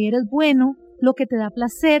lo que eres bueno, lo que te da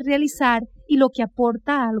placer realizar y lo que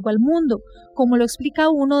aporta algo al mundo. Como lo explica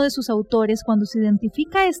uno de sus autores, cuando se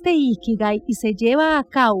identifica este Ikigai y se lleva a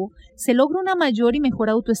cabo, se logra una mayor y mejor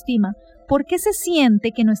autoestima, porque se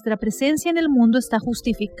siente que nuestra presencia en el mundo está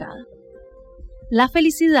justificada. La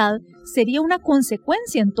felicidad sería una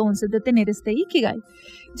consecuencia entonces de tener este Ikigai.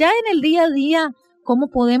 Ya en el día a día, ¿cómo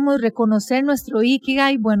podemos reconocer nuestro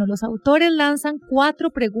Ikigai? Bueno, los autores lanzan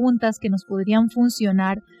 4 preguntas que nos podrían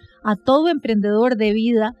funcionar a todo emprendedor de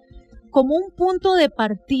vida como un punto de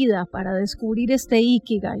partida para descubrir este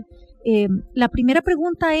Ikigai. La primera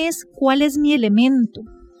pregunta es, ¿cuál es mi elemento?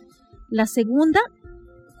 La segunda,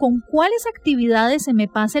 ¿con cuáles actividades se me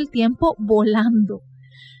pasa el tiempo volando?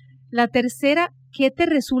 La tercera, ¿qué te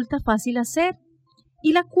resulta fácil hacer?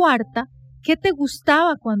 Y la cuarta, ¿qué te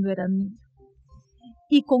gustaba cuando eras niño?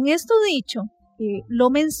 Y con esto dicho, lo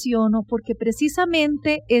menciono porque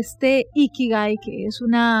precisamente este Ikigai, que es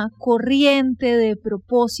una corriente de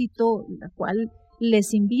propósito, la cual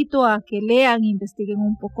les invito a que lean e investiguen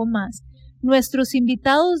un poco más, nuestros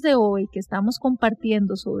invitados de hoy que estamos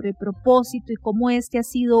compartiendo sobre propósito y cómo este ha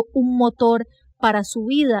sido un motor para su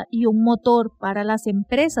vida y un motor para las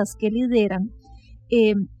empresas que lideran,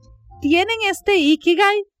 tienen este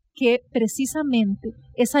Ikigai que precisamente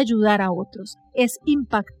es ayudar a otros, es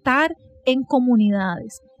impactar en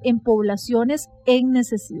comunidades, en poblaciones en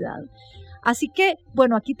necesidad. Así que,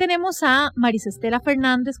 bueno, aquí tenemos a Stella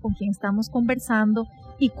Fernández, con quien estamos conversando,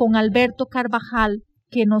 y con Alberto Carvajal,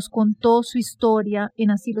 que nos contó su historia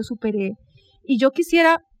en Así lo superé. Y yo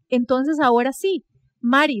quisiera, entonces, ahora sí,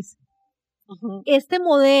 Maris, este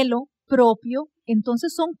modelo propio,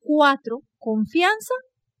 entonces son 4, confianza,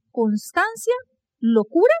 constancia,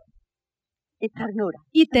 locura y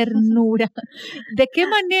ternura. ¿De qué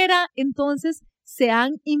manera entonces se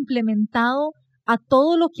han implementado a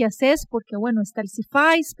todo lo que haces? Porque bueno, está el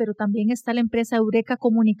CIFAIS, pero también está la empresa Eureka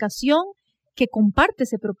Comunicación que comparte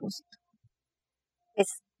ese propósito.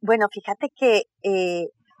 Bueno, fíjate que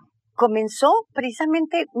comenzó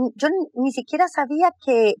precisamente, yo ni siquiera sabía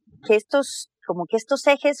que estos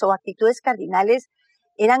ejes o actitudes cardinales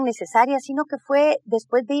eran necesarias, sino que fue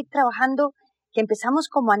después de ir trabajando que empezamos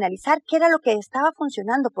como a analizar qué era lo que estaba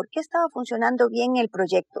funcionando, por qué estaba funcionando bien el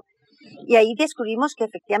proyecto. Y ahí descubrimos que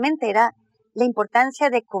efectivamente era la importancia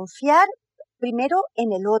de confiar primero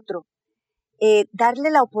en el otro,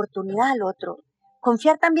 darle la oportunidad al otro,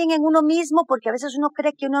 confiar también en uno mismo, porque a veces uno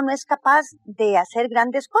cree que uno no es capaz de hacer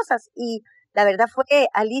grandes cosas. Y la verdad fue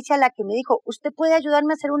Alicia la que me dijo, usted puede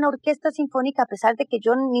ayudarme a hacer una orquesta sinfónica a pesar de que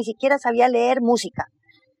yo ni siquiera sabía leer música.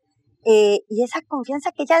 Y esa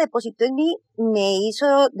confianza que ella depositó en mí me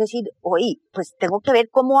hizo decir, oye, pues tengo que ver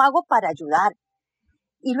cómo hago para ayudar.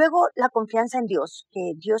 Y luego la confianza en Dios,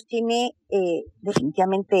 que Dios tiene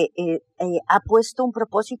definitivamente, ha puesto un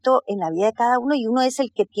propósito en la vida de cada uno y uno es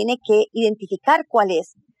el que tiene que identificar cuál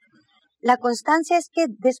es. La constancia es que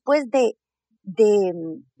después de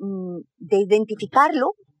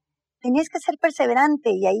identificarlo, tenías que ser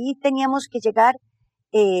perseverante y ahí teníamos que llegar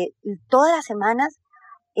todas las semanas.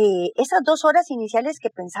 Esas 2 horas iniciales que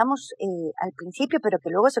pensamos al principio, pero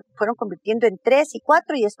que luego se fueron convirtiendo en 3 y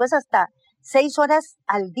 4 y después hasta 6 horas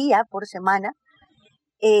al día por semana,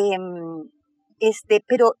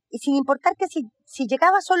 pero sin importar que si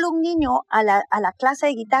llegaba solo un niño a la clase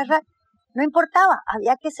de guitarra, no importaba,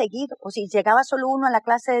 había que seguir, o si llegaba solo uno a la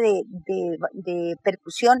clase de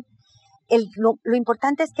percusión, lo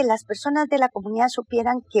importante es que las personas de la comunidad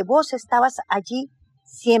supieran que vos estabas allí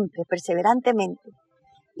siempre, perseverantemente.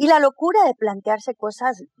 Y la locura de plantearse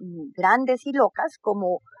cosas grandes y locas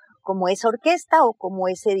como esa orquesta o como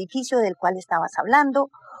ese edificio del cual estabas hablando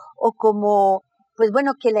o como, pues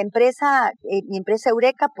bueno, que la empresa, mi empresa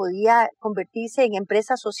Eureka podía convertirse en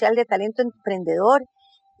empresa social de talento emprendedor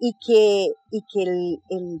y que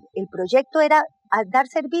el proyecto era dar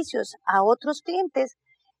servicios a otros clientes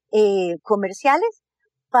comerciales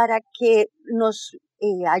para que nos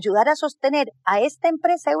ayudara a sostener a esta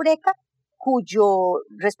empresa Eureka cuyo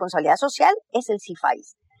responsabilidad social es el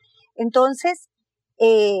CIFAIS. Entonces,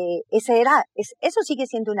 eso sigue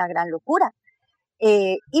siendo una gran locura.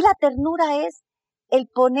 Y la ternura es el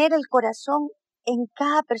poner el corazón en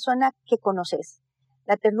cada persona que conoces.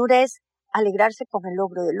 La ternura es alegrarse con el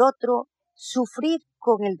logro del otro, sufrir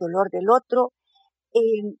con el dolor del otro,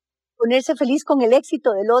 ponerse feliz con el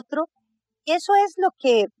éxito del otro. Y eso es lo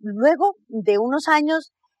que luego de unos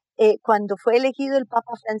años, cuando fue elegido el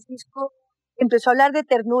Papa Francisco, empezó a hablar de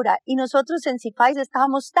ternura y nosotros en CIFAIS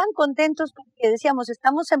estábamos tan contentos porque decíamos,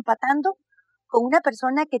 estamos empatando con una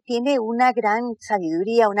persona que tiene una gran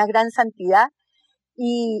sabiduría, una gran santidad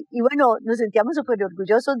y bueno, nos sentíamos súper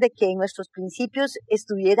orgullosos de que en nuestros principios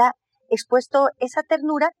estuviera expuesto esa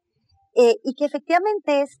ternura y que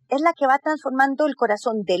efectivamente es la que va transformando el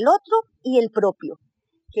corazón del otro y el propio,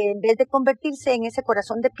 que en vez de convertirse en ese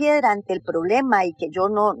corazón de piedra ante el problema y que yo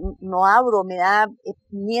no abro, me da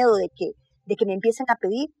miedo de que me empiecen a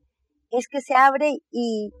pedir, es que se abre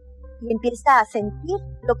y empieza a sentir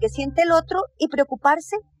lo que siente el otro y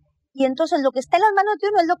preocuparse, y entonces lo que está en las manos de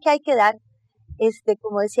uno es lo que hay que dar,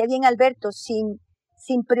 como decía bien Alberto, sin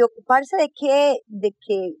preocuparse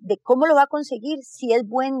de cómo lo va a conseguir, si es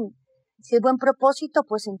buen propósito,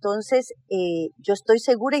 pues entonces yo estoy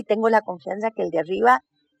segura y tengo la confianza que el de arriba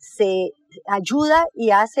se ayuda y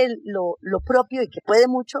hace lo propio y que puede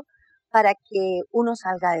mucho para que uno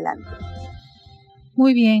salga adelante.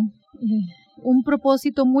 Muy bien, un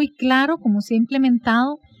propósito muy claro como se ha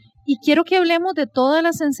implementado y quiero que hablemos de todas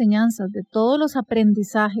las enseñanzas, de todos los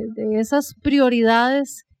aprendizajes, de esas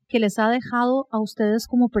prioridades que les ha dejado a ustedes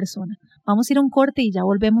como persona. Vamos a ir a un corte y ya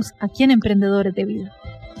volvemos aquí en Emprendedores de Vida.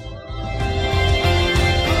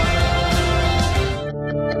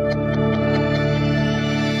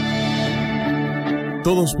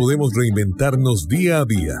 Todos podemos reinventarnos día a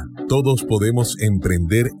día. Todos podemos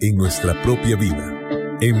emprender en nuestra propia vida.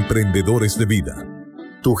 Emprendedores de Vida.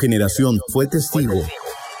 Tu generación fue testigo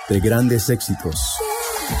de grandes éxitos.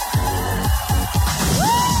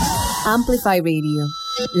 Amplify Radio,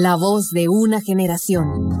 la voz de una generación.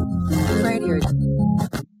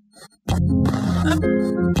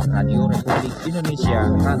 Radio Republik Indonesia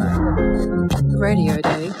Rana. Radio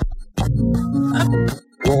Day.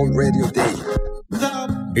 World Radio Day.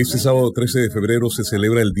 Este sábado 13 de febrero se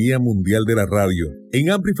celebra el Día Mundial de la Radio. En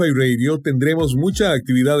Amplify Radio tendremos mucha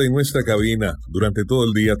actividad en nuestra cabina. Durante todo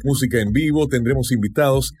el día, música en vivo, tendremos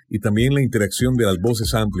invitados y también la interacción de las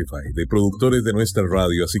voces Amplify, de productores de nuestra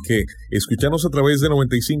radio. Así que escuchanos a través de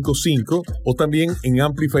 95.5 o también en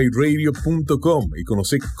amplifyradio.com y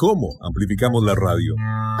conoce cómo amplificamos la radio.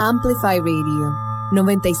 Amplify Radio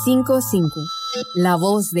 95.5, la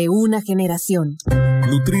voz de una generación.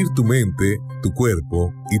 Nutrir tu mente, tu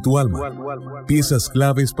cuerpo y tu alma. Piezas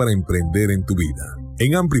claves para emprender en tu vida.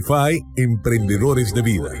 En Amplify, Emprendedores de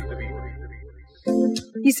Vida.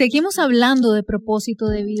 Y seguimos hablando de propósito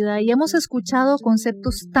de vida y hemos escuchado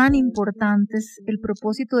conceptos tan importantes, el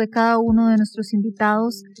propósito de cada uno de nuestros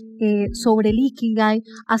invitados sobre el Ikigai,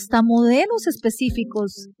 hasta modelos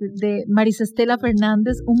específicos de Stella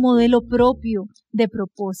Fernández, un modelo propio de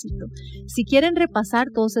propósito. Si quieren repasar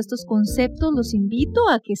todos estos conceptos, los invito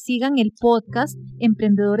a que sigan el podcast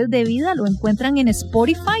Emprendedores de Vida, lo encuentran en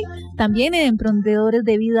Spotify, también en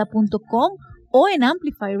emprendedoresdevida.com o en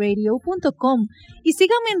amplifyradio.com y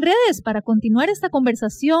síganme en redes para continuar esta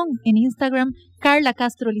conversación en Instagram Carla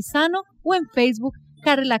Castro Lizano o en Facebook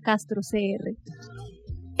Carla Castro CR.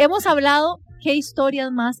 Hemos hablado qué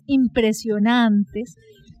historias más impresionantes,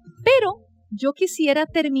 pero yo quisiera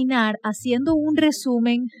terminar haciendo un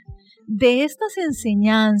resumen de estas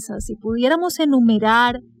enseñanzas. Si pudiéramos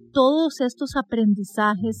enumerar todos estos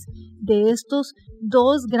aprendizajes de estos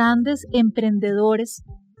dos grandes emprendedores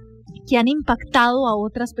que han impactado a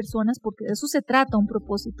otras personas, porque de eso se trata un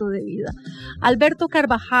propósito de vida. Alberto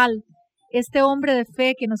Carvajal, este hombre de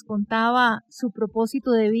fe que nos contaba su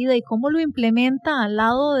propósito de vida y cómo lo implementa al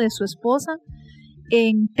lado de su esposa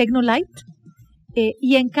en Tecnolite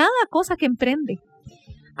y en cada cosa que emprende.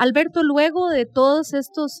 Alberto, luego de todos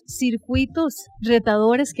estos circuitos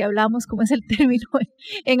retadores que hablamos, como es el término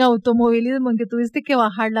en automovilismo, en que tuviste que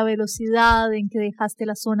bajar la velocidad, en que dejaste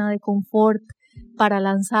la zona de confort para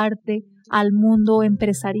lanzarte al mundo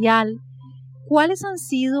empresarial, ¿cuáles han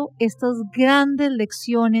sido estas grandes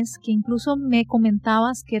lecciones que incluso me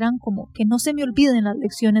comentabas que eran como que no se me olviden las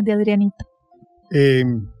lecciones de Adrianita?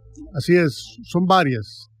 Así es, son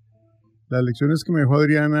varias. Las lecciones que me dejó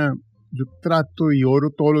Adriana, yo trato y oro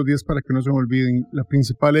todos los días para que no se me olviden. La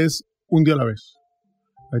principal es un día a la vez.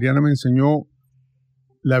 Adriana me enseñó,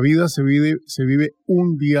 la vida se vive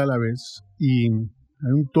un día a la vez, y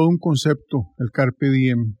hay todo un concepto, el carpe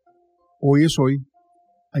diem. Hoy es hoy,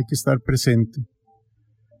 hay que estar presente.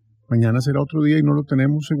 Mañana será otro día y no lo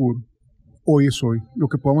tenemos seguro. Hoy es hoy, lo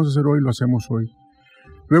que podamos hacer hoy lo hacemos hoy.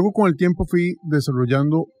 Luego, con el tiempo, fui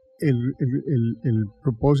desarrollando el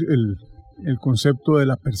concepto de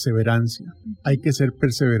la perseverancia. Hay que ser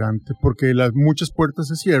perseverante, porque muchas puertas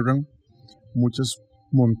se cierran, muchas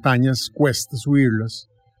montañas cuesta subirlas,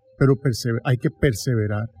 pero hay que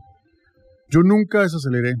perseverar. Yo nunca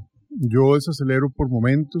desaceleré, yo desacelero por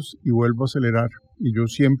momentos y vuelvo a acelerar, y yo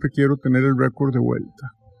siempre quiero tener el récord de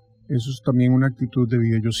vuelta. Eso es también una actitud de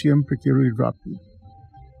vida, yo siempre quiero ir rápido.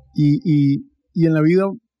 Y en la vida,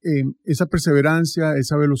 esa perseverancia,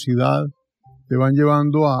 esa velocidad, te van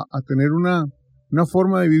llevando a tener una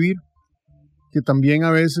forma de vivir que también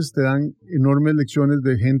a veces te dan enormes lecciones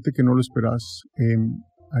de gente que no lo esperas.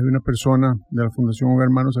 Hay una persona de la Fundación Hogar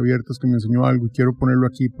Manos Abiertas que me enseñó algo y quiero ponerlo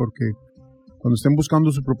aquí porque cuando estén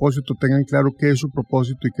buscando su propósito tengan claro qué es su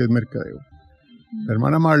propósito y qué es mercadeo. La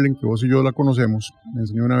hermana Marlene, que vos y yo la conocemos, me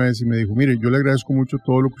enseñó una vez y me dijo, mire, yo le agradezco mucho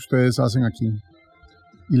todo lo que ustedes hacen aquí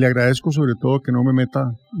y le agradezco sobre todo que no me meta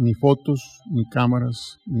ni fotos, ni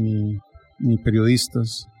cámaras, ni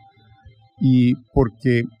periodistas, y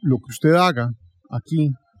porque lo que usted haga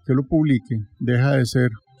aquí, que lo publique, deja de ser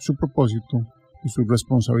su propósito y su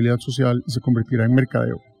responsabilidad social y se convertirá en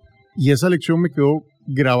mercadeo. Y esa lección me quedó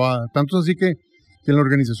grabada, tanto es así que en la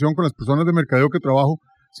organización, con las personas de mercadeo que trabajo,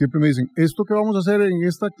 siempre me dicen, esto que vamos a hacer en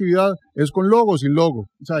esta actividad es con logo o sin logo.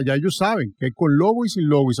 O sea, ya ellos saben que hay con logo y sin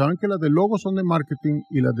logo, y saben que las de logo son de marketing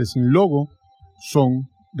y las de sin logo son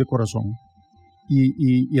de corazón.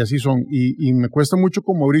 Y así son. Y me cuesta mucho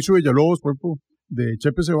con Mauricio Villalobos, por ejemplo, de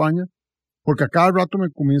Chepe Cebaña, porque a cada rato me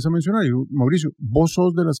comienza a mencionar, y digo, Mauricio, vos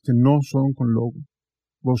sos de las que no son con logo,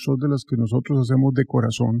 vos sos de las que nosotros hacemos de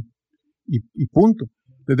corazón, y punto.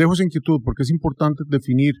 Les dejo esa inquietud, porque es importante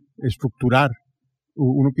definir, estructurar.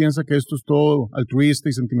 Uno piensa que esto es todo altruista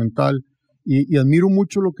y sentimental, y admiro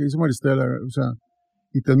mucho lo que dice Maristela, o sea,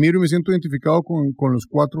 y te admiro y me siento identificado con los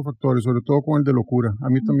 4 factores, sobre todo con el de locura. A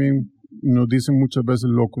mí también nos dicen muchas veces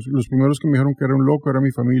locos. Los primeros que me dijeron que era un loco era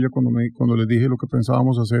mi familia cuando les dije lo que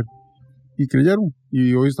pensábamos hacer. Y creyeron,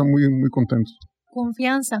 y hoy están muy, muy contentos.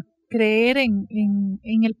 Confianza, creer en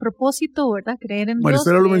el propósito, ¿verdad? Creer en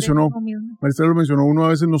Maristela Dios. lo mencionó. Maristela lo mencionó. Uno a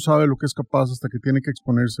veces no sabe lo que es capaz hasta que tiene que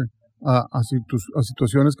exponerse a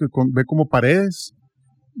situaciones que ve como paredes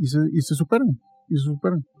y se superan.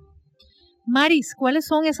 Maris, ¿cuáles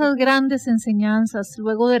son esas grandes enseñanzas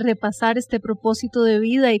luego de repasar este propósito de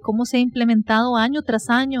vida y cómo se ha implementado año tras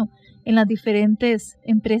año en las diferentes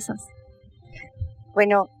empresas?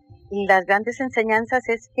 Bueno, las grandes enseñanzas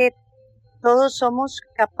es que todos somos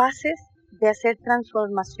capaces de hacer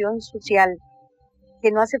transformación social,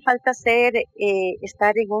 que no hace falta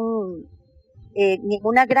estar ni en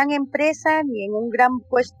una gran empresa, ni en un gran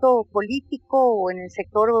puesto político o en el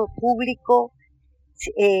sector público,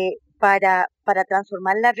 para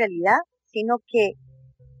transformar la realidad, sino que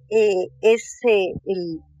es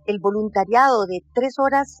el voluntariado de 3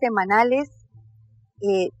 horas semanales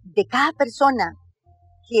de cada persona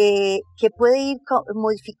que puede ir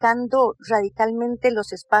modificando radicalmente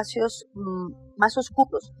los espacios más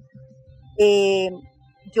oscuros.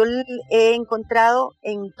 Yo he encontrado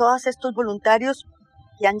en todos estos voluntarios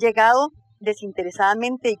que han llegado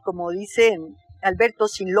desinteresadamente y, como dice Alberto,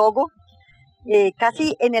 sin logo,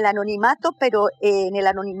 casi en el anonimato, pero en el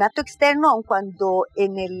anonimato externo, aun cuando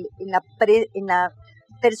en la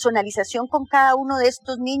personalización con cada uno de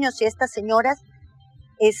estos niños y estas señoras,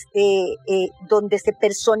 donde se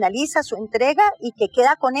personaliza su entrega y que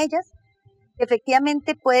queda con ellas.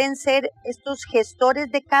 Efectivamente pueden ser estos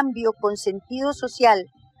gestores de cambio con sentido social,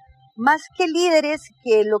 más que líderes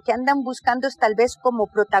que lo que andan buscando es tal vez como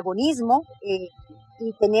protagonismo y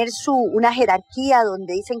tener una jerarquía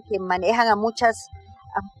donde dicen que manejan a muchas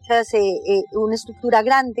una estructura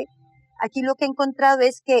grande. Aquí lo que he encontrado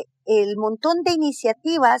es que el montón de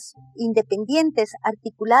iniciativas independientes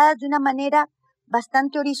articuladas de una manera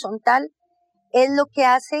bastante horizontal es lo que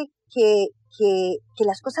hace que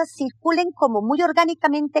las cosas circulen como muy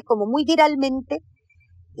orgánicamente, como muy viralmente,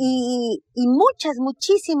 y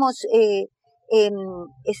muchísimos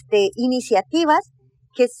iniciativas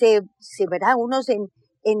que se verá, unos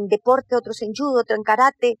en deporte, otros en judo, otros en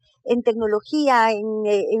karate, en tecnología,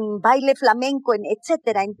 en baile flamenco,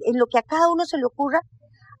 etcétera, en lo que a cada uno se le ocurra,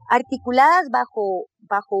 articuladas bajo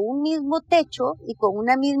un mismo techo y con un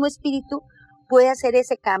mismo espíritu, puede hacer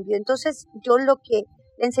ese cambio. Entonces,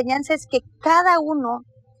 la enseñanza es que cada uno,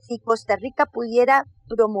 si Costa Rica pudiera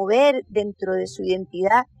promover dentro de su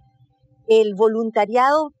identidad el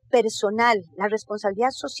voluntariado personal, la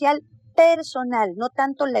responsabilidad social personal, no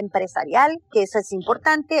tanto la empresarial, que esa es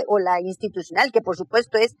importante, o la institucional, que por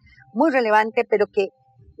supuesto es muy relevante, pero que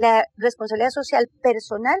la responsabilidad social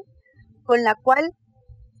personal con la cual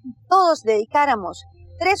todos dedicáramos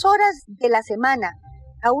 3 horas de la semana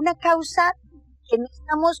a una causa que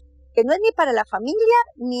no es ni para la familia,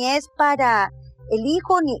 ni es para el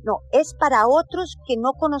hijo, es para otros que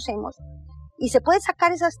no conocemos. Y se puede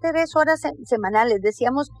sacar esas 3 horas semanales.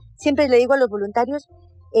 Decíamos, siempre le digo a los voluntarios,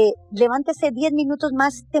 levántese 10 minutos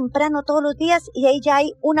más temprano todos los días y ahí ya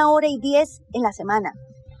hay 1 hora y 10 en la semana.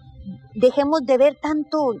 Dejemos de ver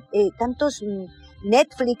tantos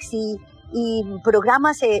Netflix y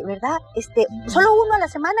programas, ¿verdad? Solo uno a la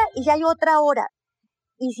semana y ya hay otra hora.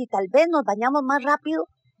 Y si tal vez nos bañamos más rápido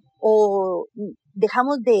o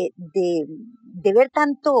dejamos de ver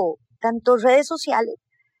tantos redes sociales,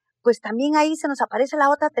 pues también ahí se nos aparece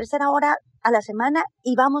la otra 3.ª hora a la semana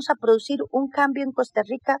y vamos a producir un cambio en Costa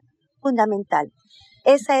Rica fundamental.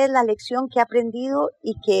 Esa es la lección que he aprendido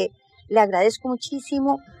y que le agradezco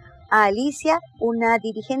muchísimo a Alicia, una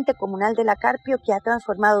dirigente comunal de la Carpio que ha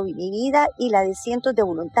transformado mi vida y la de cientos de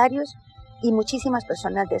voluntarios y muchísimas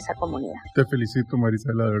personas de esa comunidad. Te felicito,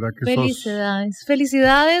 Marisela, de verdad que Felicidades.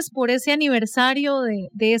 Felicidades por ese aniversario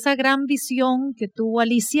de esa gran visión que tuvo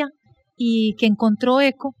Alicia y que encontró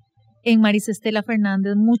eco en Maris Stella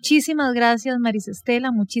Fernández. Muchísimas gracias, Maris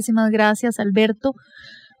Stella, muchísimas gracias, Alberto,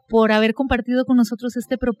 por haber compartido con nosotros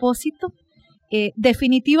este propósito.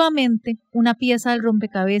 Definitivamente una pieza del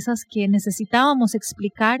rompecabezas que necesitábamos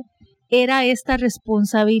explicar era esta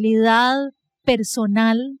responsabilidad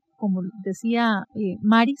personal, como decía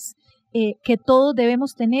Maris, que todos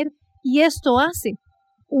debemos tener, y esto hace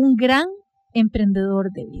un gran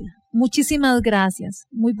emprendedor de vida. Muchísimas gracias.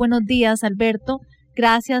 Muy buenos días, Alberto.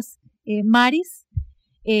 Gracias, Maris.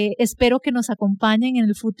 Espero que nos acompañen en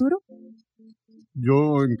el futuro.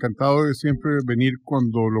 Yo encantado de siempre venir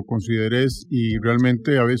cuando lo consideres y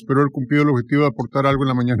realmente espero haber cumplido el objetivo de aportar algo en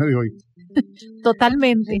la mañana de hoy.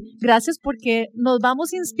 Totalmente. Gracias porque nos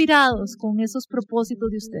vamos inspirados con esos propósitos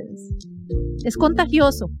de ustedes. Es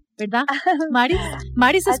contagioso, ¿verdad?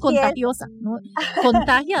 Maris es contagiosa, ¿no?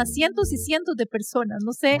 Contagia a cientos y cientos de personas.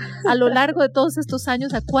 No sé, a lo largo de todos estos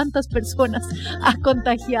años, a cuántas personas ha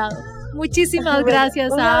contagiado. Muchísimas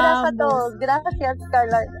gracias un abrazo a todos. Gracias,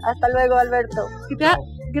 Carla. Hasta luego, Alberto.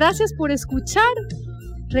 Gracias por escuchar.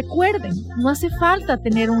 Recuerden, no hace falta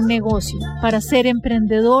tener un negocio para ser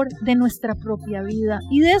emprendedor de nuestra propia vida.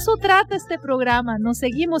 Y de eso trata este programa. Nos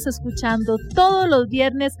seguimos escuchando todos los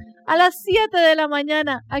viernes a las 7 de la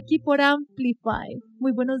mañana aquí por Amplify.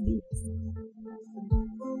 Muy buenos días.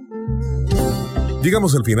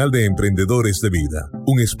 Llegamos al final de Emprendedores de Vida,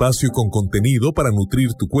 un espacio con contenido para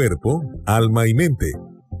nutrir tu cuerpo, alma y mente.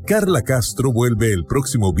 Carla Castro vuelve el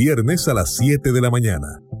próximo viernes a las 7 de la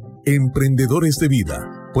mañana. Emprendedores de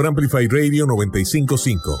Vida, por Amplify Radio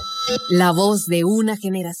 95.5. La voz de una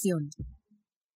generación.